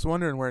was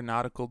wondering where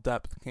Nautical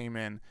Depth came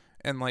in.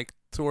 And, like,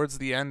 towards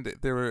the end,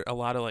 there were a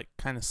lot of, like,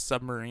 kind of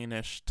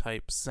submarine-ish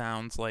type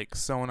sounds, like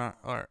sonar,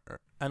 or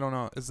I don't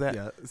know, is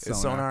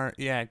sonar?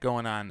 Yeah,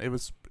 going on.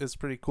 It's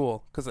pretty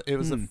cool, because it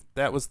was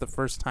that was the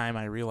first time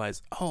I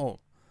realized,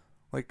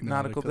 like,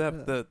 Nautical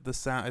Depth, the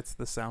sound, it's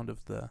the sound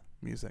of the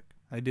music.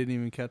 I didn't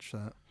even catch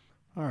that.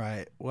 All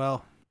right,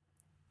 well,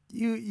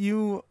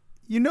 you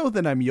know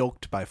that I'm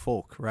yoked by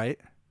folk, right?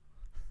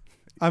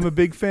 I'm a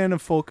big fan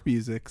of folk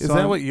music. Is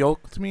that what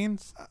yoked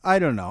means? I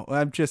don't know.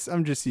 I'm just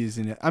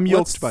using it. I'm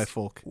yoked by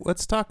folk.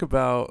 Let's talk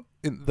about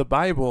in the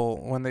Bible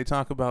when they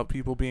talk about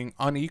people being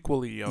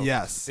unequally yoked.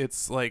 Yes,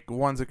 it's like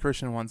one's a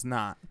Christian, one's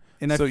not.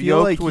 And so I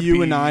feel like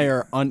you and I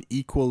are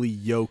unequally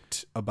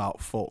yoked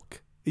about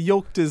folk.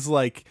 Yoked is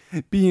like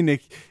being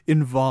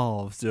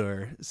involved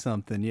or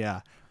something.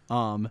 Yeah.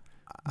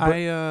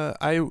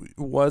 I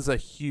was a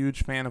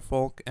huge fan of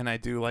folk, and I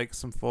do like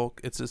some folk.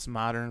 It's just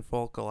modern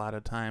folk. A lot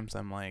of times,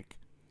 I'm like.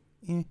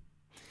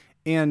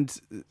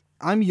 And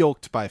I'm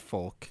yoked by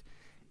folk.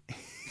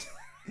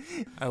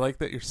 I like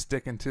that you're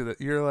sticking to that.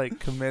 You're like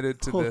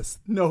committed to this.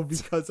 No,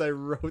 because I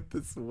wrote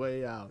this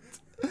way out.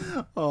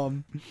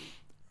 What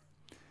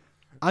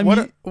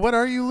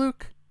are you,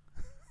 Luke?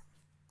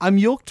 I'm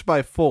yoked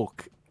by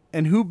folk,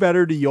 and who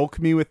better to yoke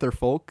me with their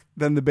folk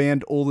than the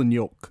band Olden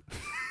Yoke?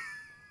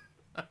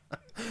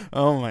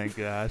 Oh my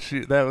gosh,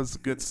 that was a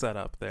good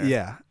setup there.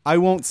 Yeah, I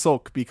won't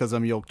sulk because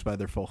I'm yoked by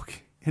their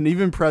folk. And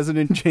even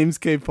President James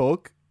K.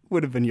 Polk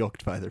would have been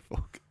yoked by their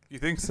folk. You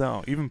think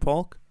so? Even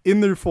Polk? In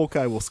their folk,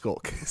 I will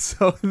skulk.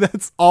 So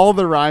that's all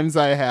the rhymes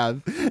I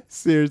have.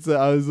 Seriously,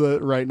 I was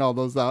writing all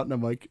those out, and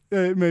I'm like,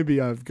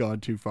 maybe I've gone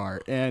too far.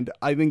 And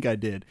I think I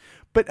did.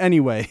 But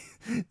anyway,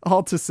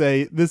 all to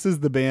say, this is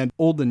the band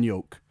Olden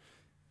Yoke.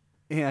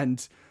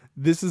 And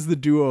this is the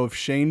duo of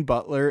Shane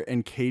Butler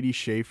and Katie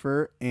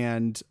Schaefer.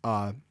 And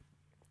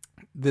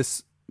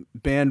this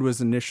band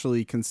was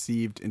initially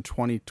conceived in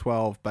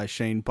 2012 by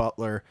Shane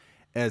Butler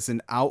as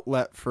an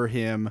outlet for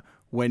him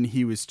when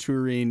he was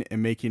touring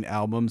and making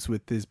albums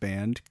with his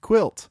band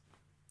Quilt.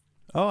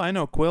 Oh, I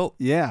know Quilt.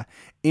 Yeah.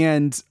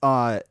 And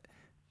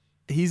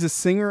he's a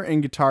singer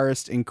and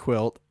guitarist in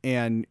Quilt,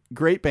 and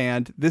great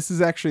band. This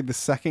is actually the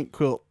second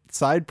Quilt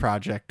side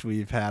project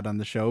we've had on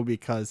the show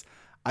because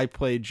I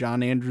played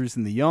John Andrews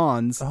and the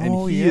Yawns,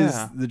 and he is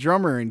the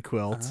drummer in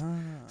Quilt.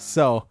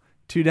 So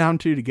 2 down,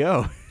 2 to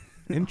go.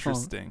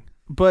 Interesting.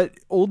 But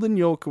Olden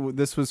Yoke,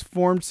 this was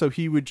formed so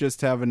he would just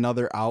have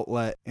another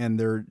outlet, and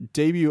their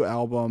debut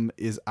album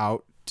is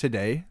out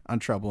today on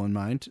Trouble in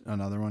Mind,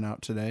 another one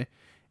out today.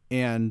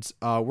 And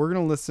we're going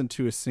to listen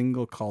to a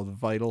single called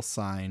Vital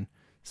Sign.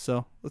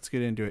 So let's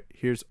get into it.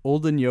 Here's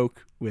Olden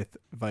Yoke with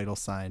Vital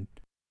Sign.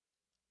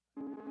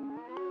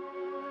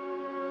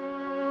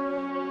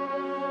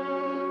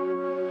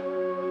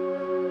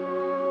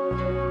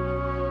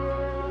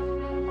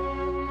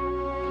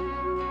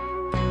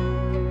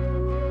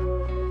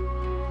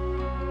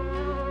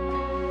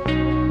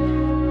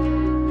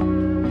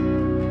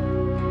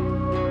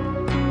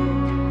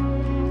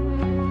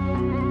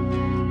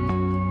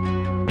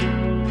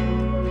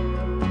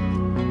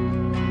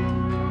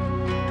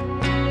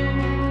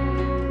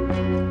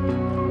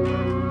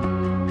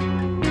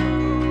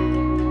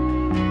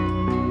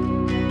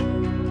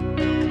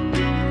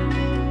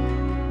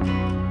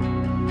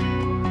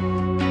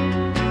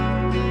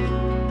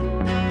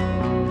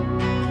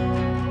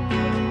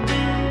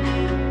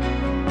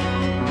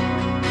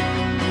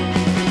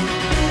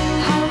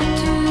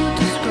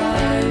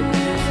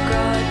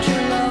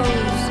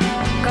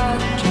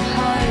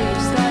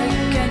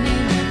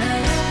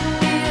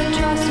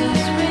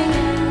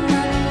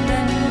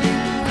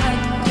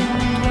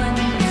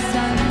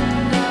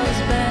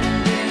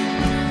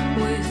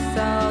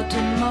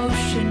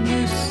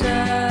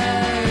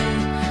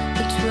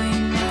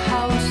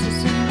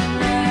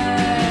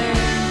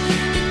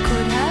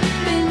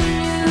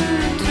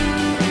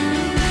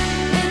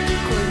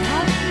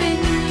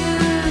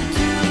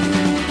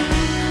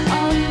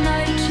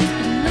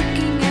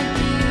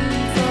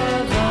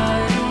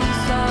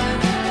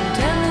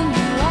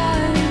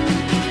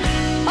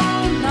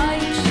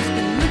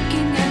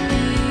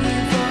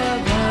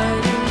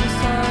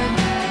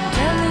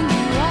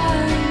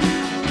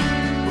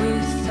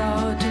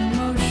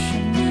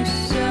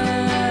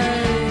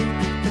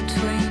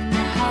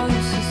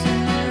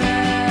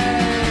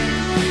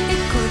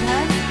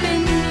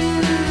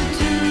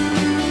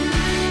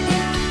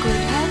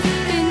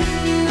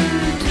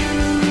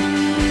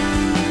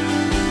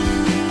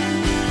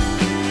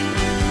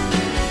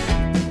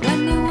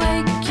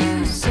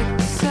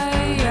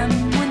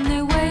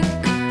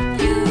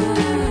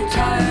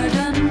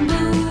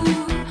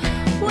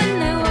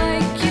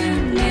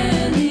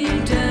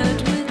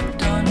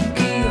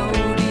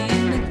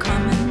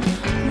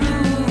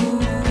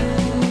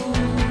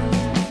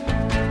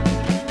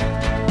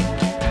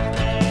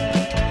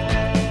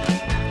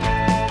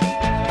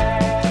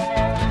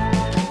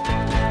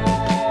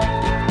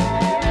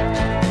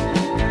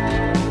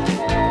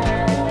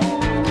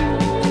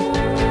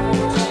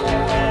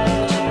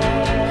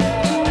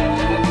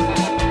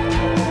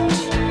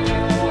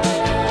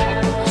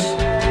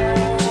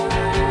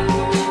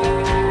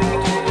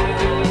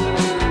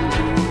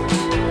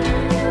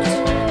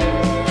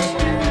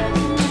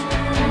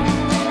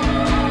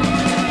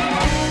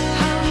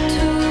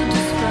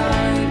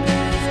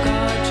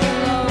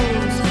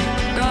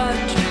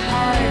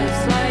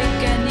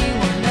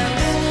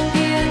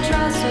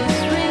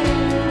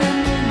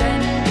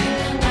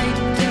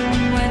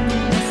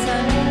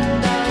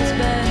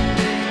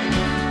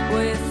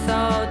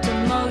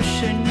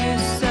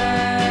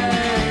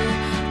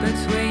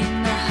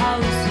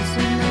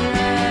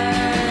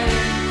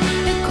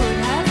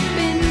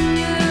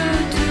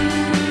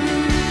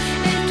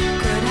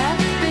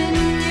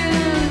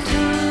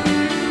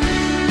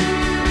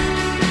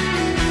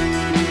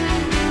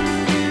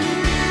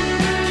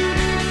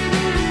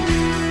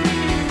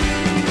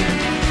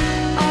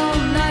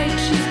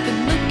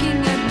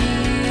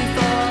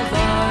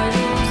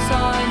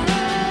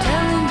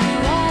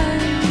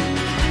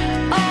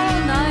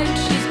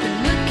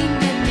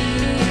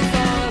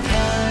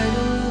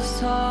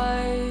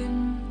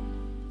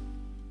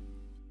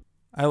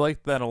 I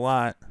liked that a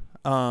lot.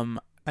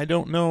 I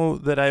don't know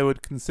that I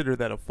would consider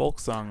that a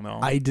folk song, though.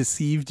 I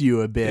deceived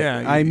you a bit.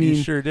 Yeah, I mean,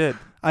 you sure did.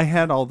 I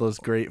had all those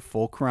great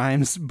folk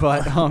rhymes,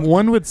 but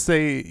one would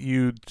say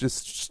you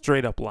just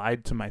straight up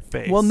lied to my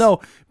face. Well, no,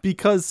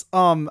 because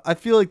I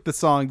feel like the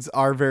songs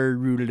are very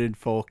rooted in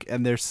folk,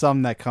 and there's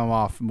some that come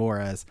off more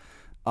as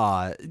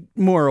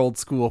more old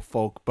school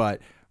folk,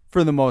 but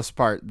for the most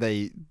part,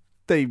 they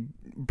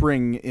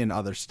bring in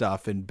other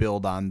stuff and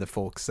build on the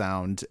folk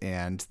sound,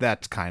 and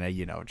that's kind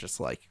of just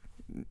like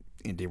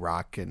indie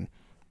rock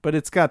but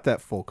it's got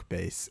that folk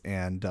bass,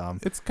 and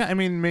it's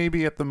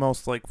maybe at the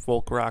most like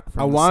folk rock.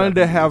 From I wanted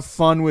to have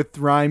fun with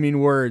rhyming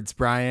words,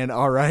 Brian.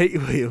 All right,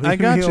 I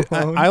got you.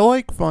 I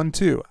like fun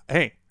too.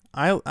 Hey,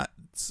 I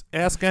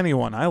ask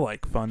anyone. I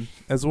like fun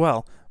as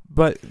well,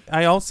 But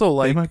I also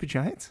They like might be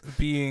giants.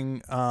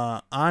 being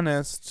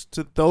honest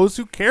to those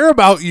who care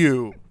about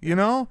you, you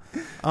know?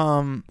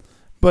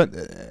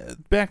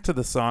 But back to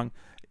the song.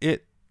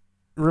 It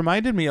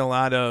reminded me a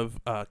lot of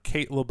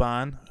Kate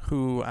LeBon,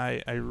 who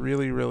I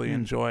really, really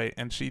enjoy.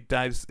 And she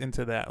dives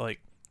into that,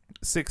 like,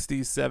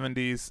 60s,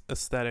 70s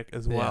aesthetic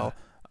as well.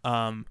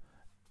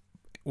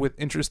 With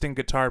interesting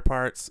guitar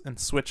parts and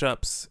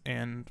switch-ups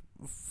and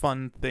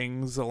fun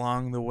things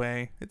along the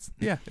way.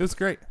 It was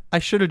great. I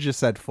should have just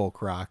said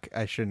folk rock.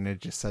 I shouldn't have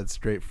just said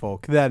straight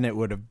folk. Then I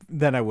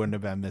wouldn't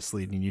have been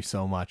misleading you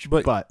so much.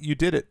 But you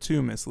did it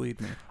to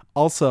mislead me.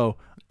 Also,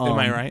 am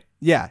I right?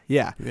 Yeah.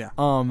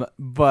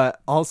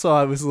 But also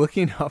I was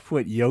looking up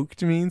what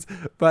yoked means.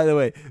 By the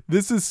way,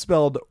 this is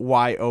spelled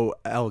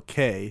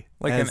YOLK.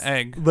 Like an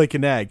egg. Like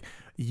an egg.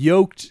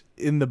 Yoked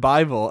in the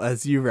Bible,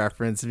 as you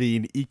reference,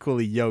 being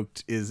equally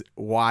yoked is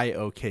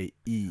YOKE.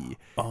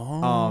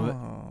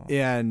 Oh.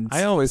 And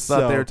I always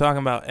thought they were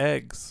talking about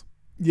eggs.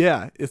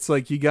 Yeah, it's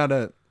like you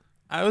gotta.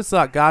 I always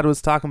thought God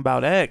was talking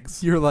about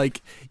eggs. You're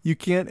like, you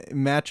can't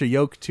match a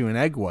yolk to an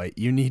egg white.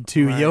 You need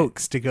two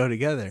yolks to go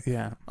together.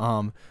 Yeah.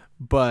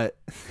 But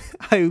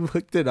I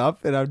looked it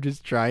up and I'm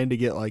just trying to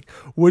get like,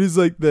 what is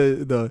like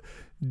the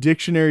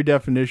dictionary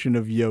definition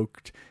of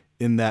yoked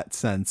in that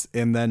sense,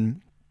 and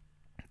then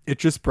it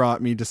just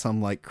brought me to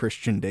some like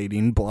Christian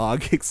dating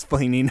blog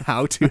explaining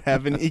how to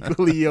have an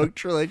equally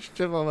yoked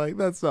relationship. I'm like,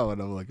 that's not what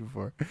I'm looking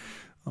for.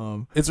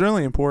 It's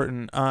really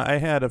important. I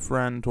had a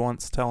friend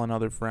once tell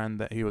another friend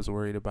that he was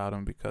worried about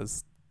him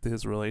because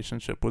his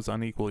relationship was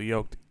unequally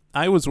yoked.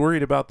 I was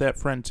worried about that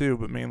friend too,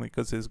 but mainly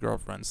because his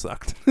girlfriend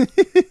sucked.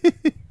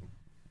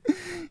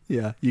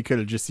 Yeah, you could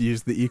have just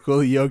used the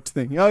equally yoked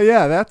thing. Oh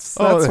yeah, that's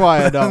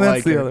why I don't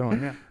like the her. other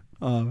one.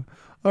 Yeah.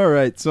 All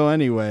right. So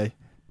anyway,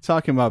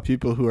 talking about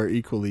people who are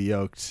equally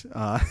yoked,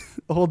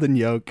 Holden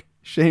Yoke,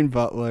 Shane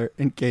Butler,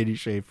 and Katie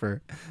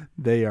Schaefer,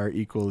 they are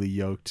equally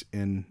yoked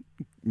in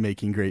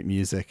making great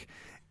music.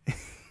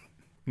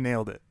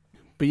 Nailed it.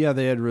 But yeah,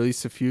 they had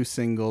released a few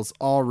singles,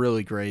 all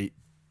really great,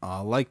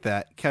 like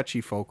that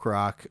catchy folk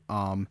rock.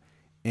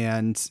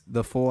 And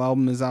the full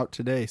album is out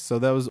today. So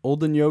that was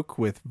Olden Yoke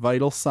with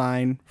Vital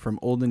Sign from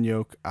Olden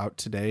Yoke, out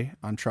today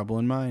on Trouble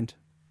in Mind.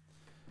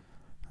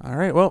 All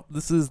right. Well,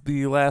 this is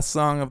the last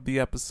song of the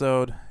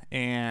episode,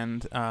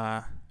 and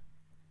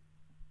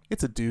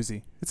it's a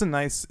doozy. It's a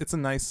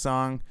nice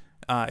song.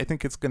 I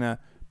think it's gonna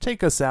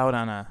take us out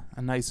on a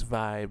nice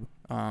vibe.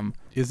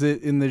 Is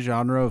it in the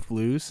genre of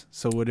blues?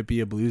 So would it be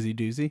a bluesy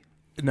doozy?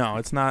 No,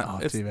 it's not. Oh,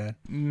 it's too bad.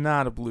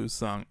 Not a blues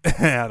song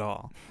at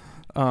all.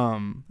 I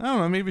don't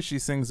know. Maybe she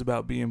sings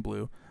about being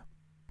blue.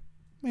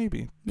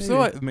 Maybe.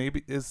 So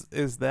maybe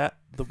is that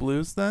the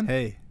blues then?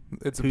 Hey,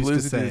 it's a who's to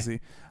bluesy say?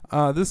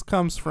 doozy. This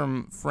comes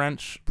from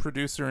French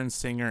producer and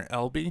singer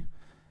Elby.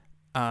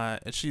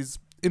 She's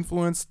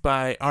influenced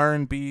by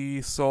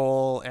R&B,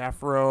 soul,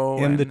 Afro,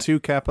 and the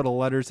two capital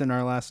letters in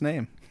our last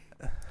name,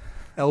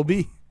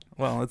 LB.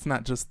 Well, it's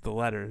not just the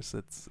letters;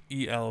 it's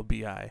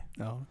ELBI.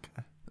 Oh,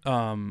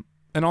 okay.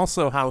 And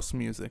also house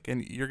music,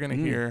 and you're gonna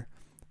hear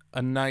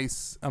a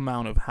nice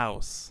amount of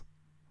house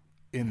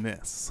in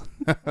this.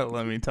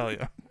 Let me tell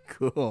you.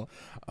 Cool.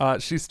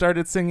 She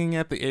started singing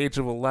at the age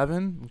of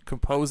 11,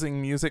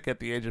 composing music at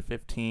the age of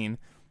 15,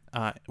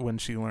 when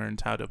she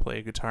learned how to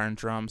play guitar and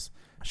drums.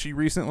 She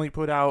recently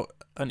put out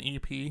an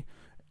EP,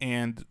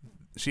 and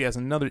she has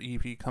another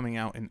EP coming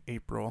out in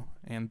April.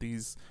 And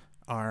these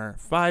are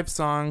 5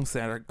 songs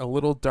that are a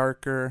little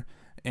darker,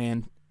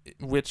 and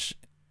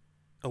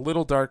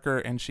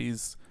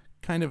she's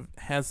kind of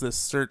has this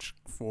search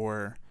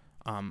for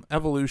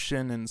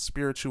evolution and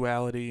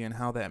spirituality and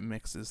how that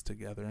mixes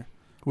together.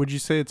 Would you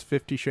say it's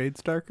 50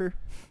 Shades Darker?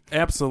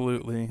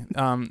 Absolutely.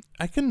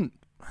 I can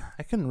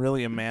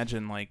really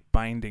imagine like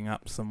binding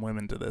up some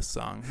women to this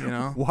song, you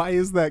know? Why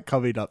is that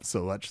coming up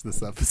so much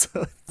this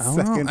episode? I don't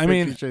know. Second I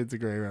mean, 50 Shades of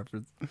Grey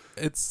reference.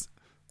 It's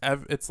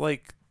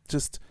like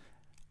just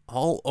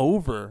all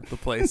over the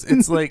place.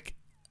 It's like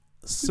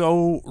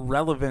so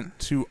relevant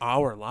to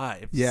our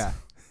lives. Yeah.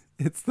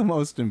 It's the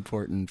most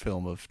important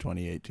film of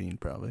 2018,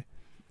 probably.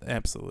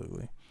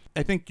 Absolutely.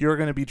 I think you're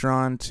going to be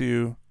drawn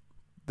to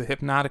the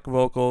hypnotic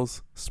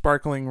vocals,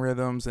 sparkling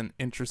rhythms, and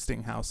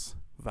interesting house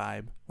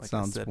vibe. Like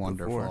Sounds I said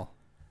wonderful. Before.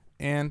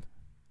 And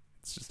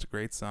it's just a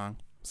great song.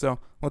 So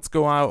let's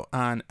go out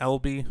on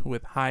Elby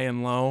with High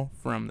and Low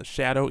from the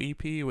Shadow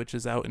EP, which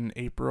is out in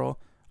April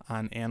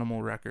on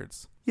Animal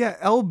Records. Yeah,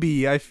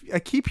 LB. I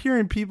keep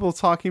hearing people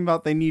talking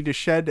about they need to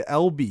shed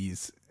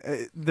LBs.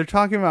 They're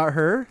talking about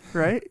her,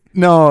 right?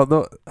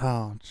 No,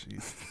 oh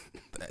jeez.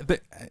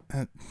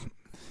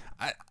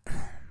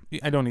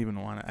 I don't even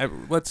want to.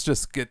 Let's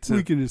just get to.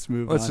 We can just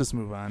move on. Let's just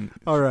move on.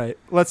 All right.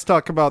 Let's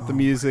talk about the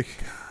music.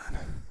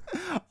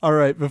 All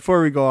right.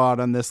 Before we go out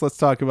on this, let's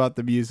talk about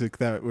the music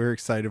that we're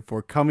excited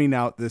for coming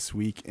out this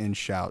week in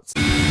Shouts.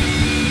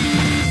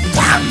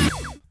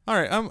 All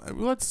right.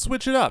 Let's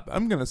switch it up.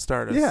 I'm gonna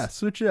start us. Yeah,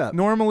 switch it up.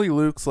 Normally,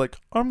 Luke's like,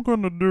 I'm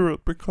gonna do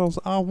it because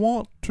I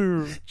want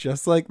to.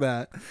 Just like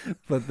that.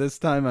 But this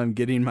time, I'm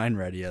getting mine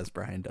ready, as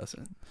Brian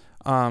doesn't.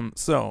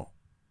 So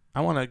I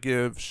want to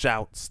give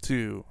shouts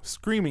to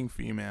Screaming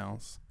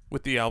Females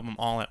with the album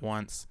All at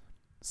Once.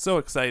 So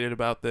excited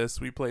about this.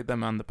 We played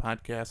them on the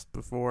podcast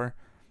before.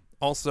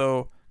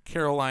 Also,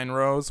 Caroline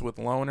Rose with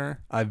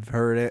Loner. I've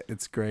heard it.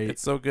 It's great.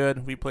 It's so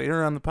good. We played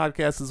her on the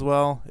podcast as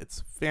well.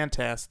 It's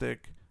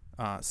fantastic.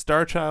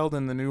 Starchild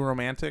and the New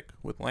Romantic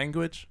with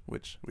Language,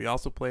 which we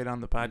also played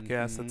on the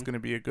podcast. That's going to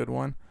be a good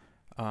one.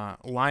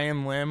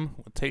 Lion Limb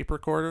with Tape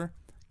Recorder.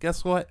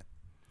 Guess what?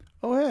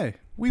 Oh, hey.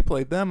 We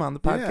played them on the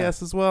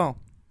podcast as well.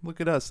 Look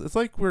at us. It's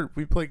like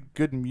we play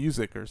good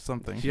music or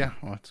something. Yeah,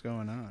 what's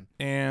going on?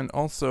 And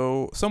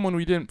also, someone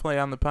we didn't play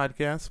on the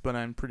podcast, but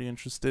I'm pretty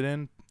interested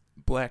in,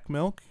 Black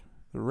Milk,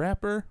 the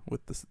rapper,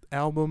 with this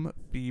album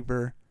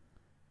Fever.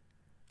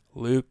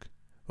 Luke,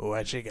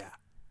 what you got?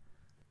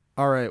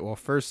 All right, well,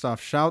 first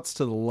off, shouts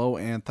to the Low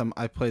Anthem.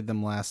 I played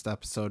them last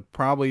episode.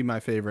 Probably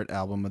my favorite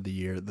album of the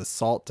year. The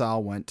Salt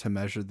Doll went to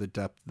measure the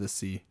depth of the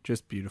sea.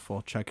 Just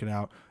beautiful. Check it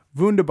out.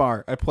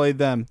 Wunderbar, I played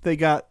them. They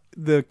got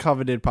the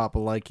coveted Papa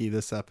Likey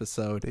this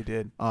episode. They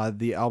did.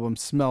 The album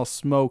Smell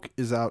Smoke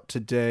is out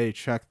today.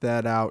 Check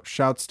that out.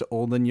 Shouts to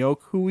Old and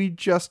Yoke, who we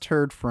just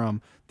heard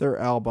from. Their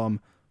album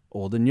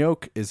Old and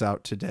Yoke is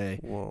out today.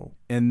 Whoa.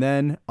 And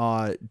then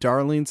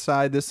Darlene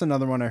Side, this is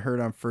another one I heard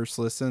on first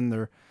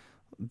listen.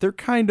 They're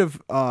kind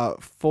of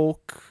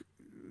folk,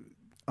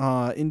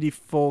 indie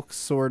folk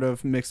sort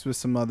of mixed with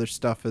some other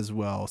stuff as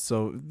well.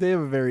 So they have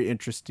a very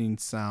interesting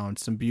sound,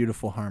 some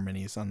beautiful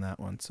harmonies on that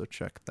one. So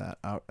check that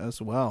out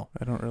as well.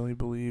 I don't really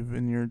believe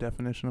in your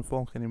definition of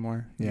folk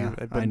anymore. Yeah,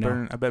 I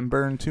know. I've been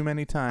burned too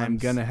many times. I'm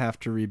going to have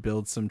to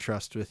rebuild some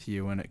trust with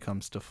you when it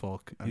comes to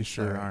folk. You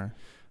sure are.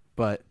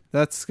 But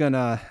that's going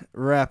to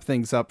wrap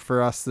things up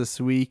for us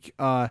this week.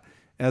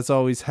 As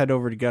always, head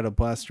over to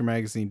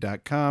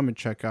ghettoblastermagazine.com and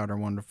check out our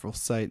wonderful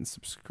site and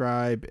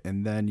subscribe.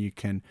 And then you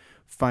can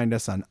find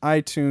us on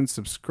iTunes,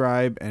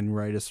 subscribe, and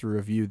write us a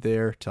review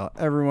there. Tell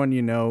everyone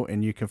you know.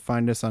 And you can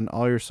find us on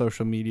all your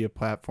social media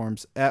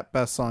platforms at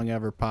Best Song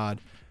Ever Pod.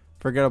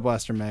 For Ghetto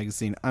Blaster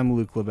Magazine, I'm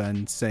Luke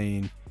LeBen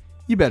saying,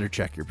 you better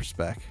check your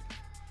perspec.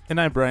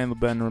 And I'm Brian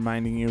LeBen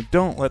reminding you,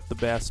 don't let the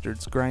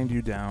bastards grind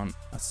you down,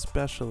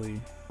 especially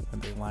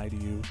when they lie to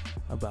you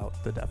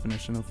about the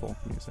definition of folk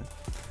music.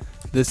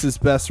 This is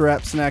Best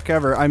Rap Snack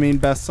Ever. I mean,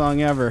 Best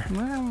Song Ever.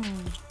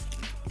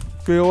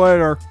 See you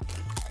later.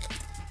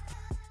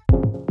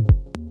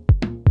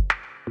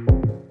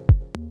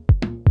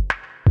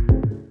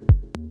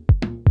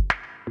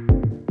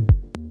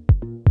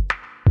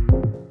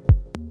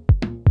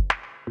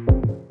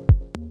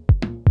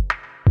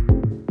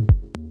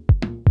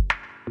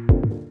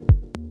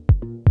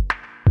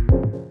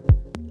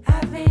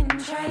 I've been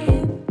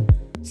trying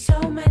so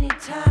many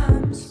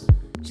times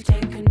to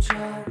take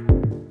control.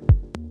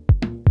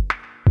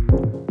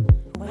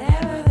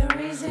 Whatever the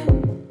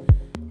reason,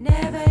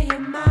 never your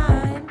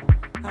mind,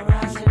 I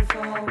rise and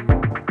fall.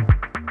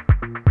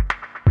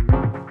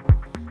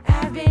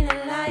 I've been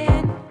a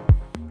lion,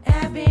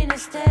 I've been a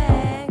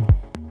stag,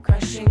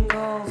 crushing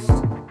goals.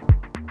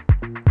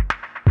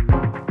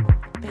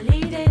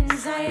 Bleeding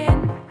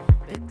Zion,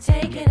 but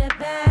taking it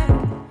back,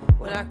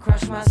 will I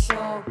crush my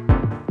soul?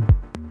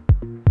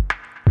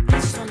 I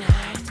just wanna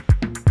hide.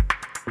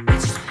 I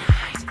just wanna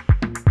hide.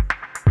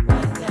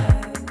 Weather.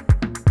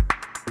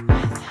 I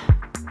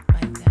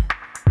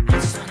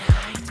just wanna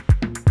hide.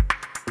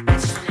 I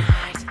just wanna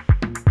hide.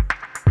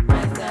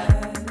 Weather.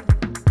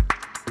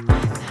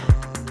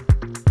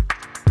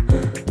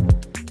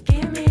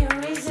 Give me a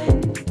reason.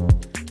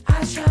 I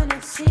shall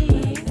not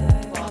see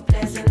for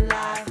pleasant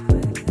life.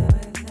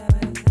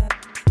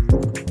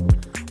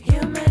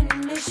 Human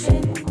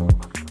mission.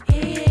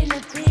 In a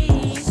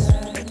peace,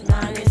 but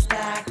mine is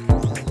back.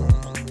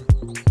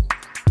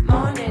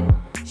 Morning,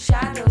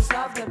 shadows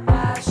of the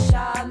past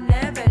shall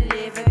never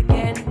live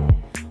again.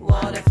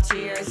 Wall of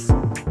tears.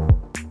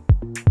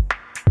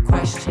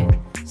 Question,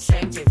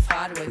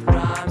 sanctified with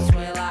rhymes,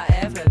 will I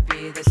ever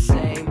be the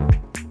same?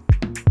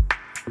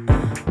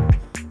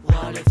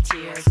 Wall of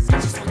tears. I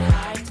just wanna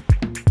hide.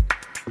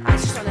 I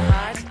just wanna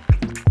hide.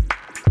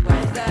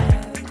 Weather.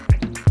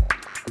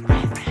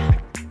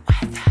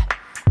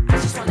 I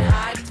just wanna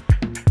hide.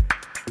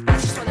 I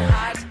just wanna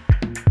hide.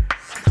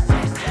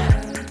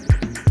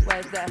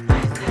 Weather. I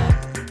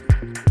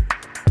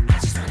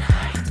just wanna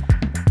hide.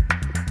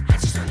 I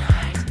just wanna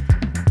hide.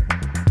 I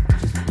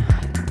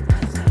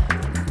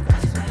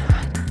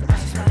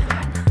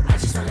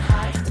just wanna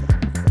hide.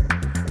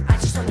 I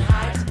just wanna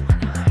hide.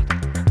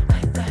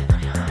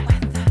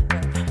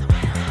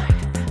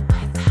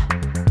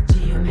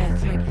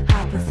 Geometric,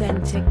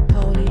 hypothetical,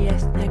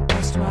 polyethnic,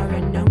 post-war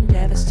unknown,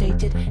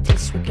 devastated,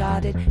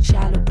 disregarded,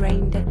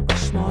 shallow-brained,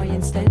 Rushmore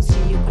instance,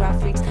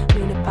 geographics,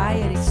 lunar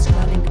biotics,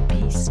 swelling a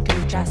piece,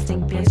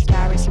 contrasting bliss,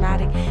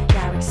 charismatic,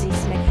 galaxy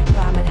seismic,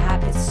 climate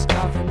habits,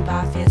 governed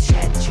by fears,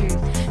 shed truth,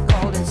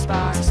 golden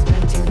sparks,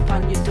 glinting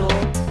upon your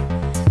door,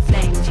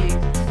 flamed you,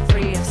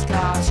 free of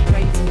scars,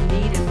 craving you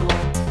needing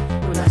more,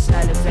 we must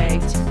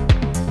elevate,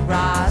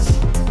 rise,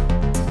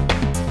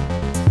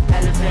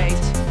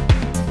 elevate,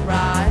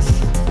 rise,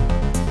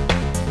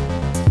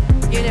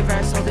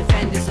 universal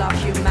defenders of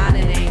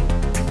humanity.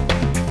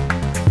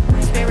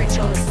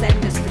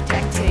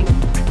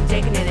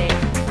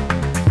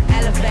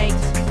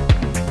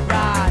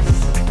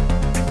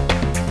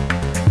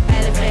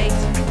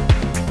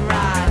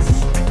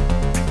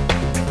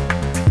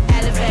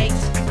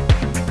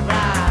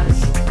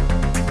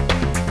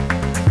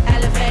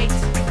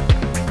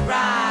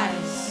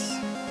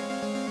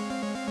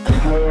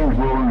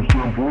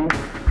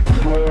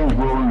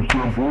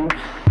 It's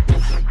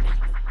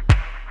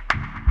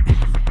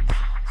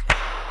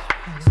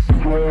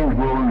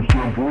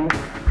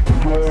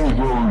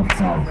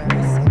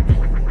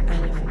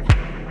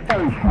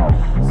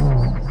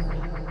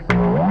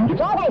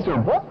all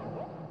simple.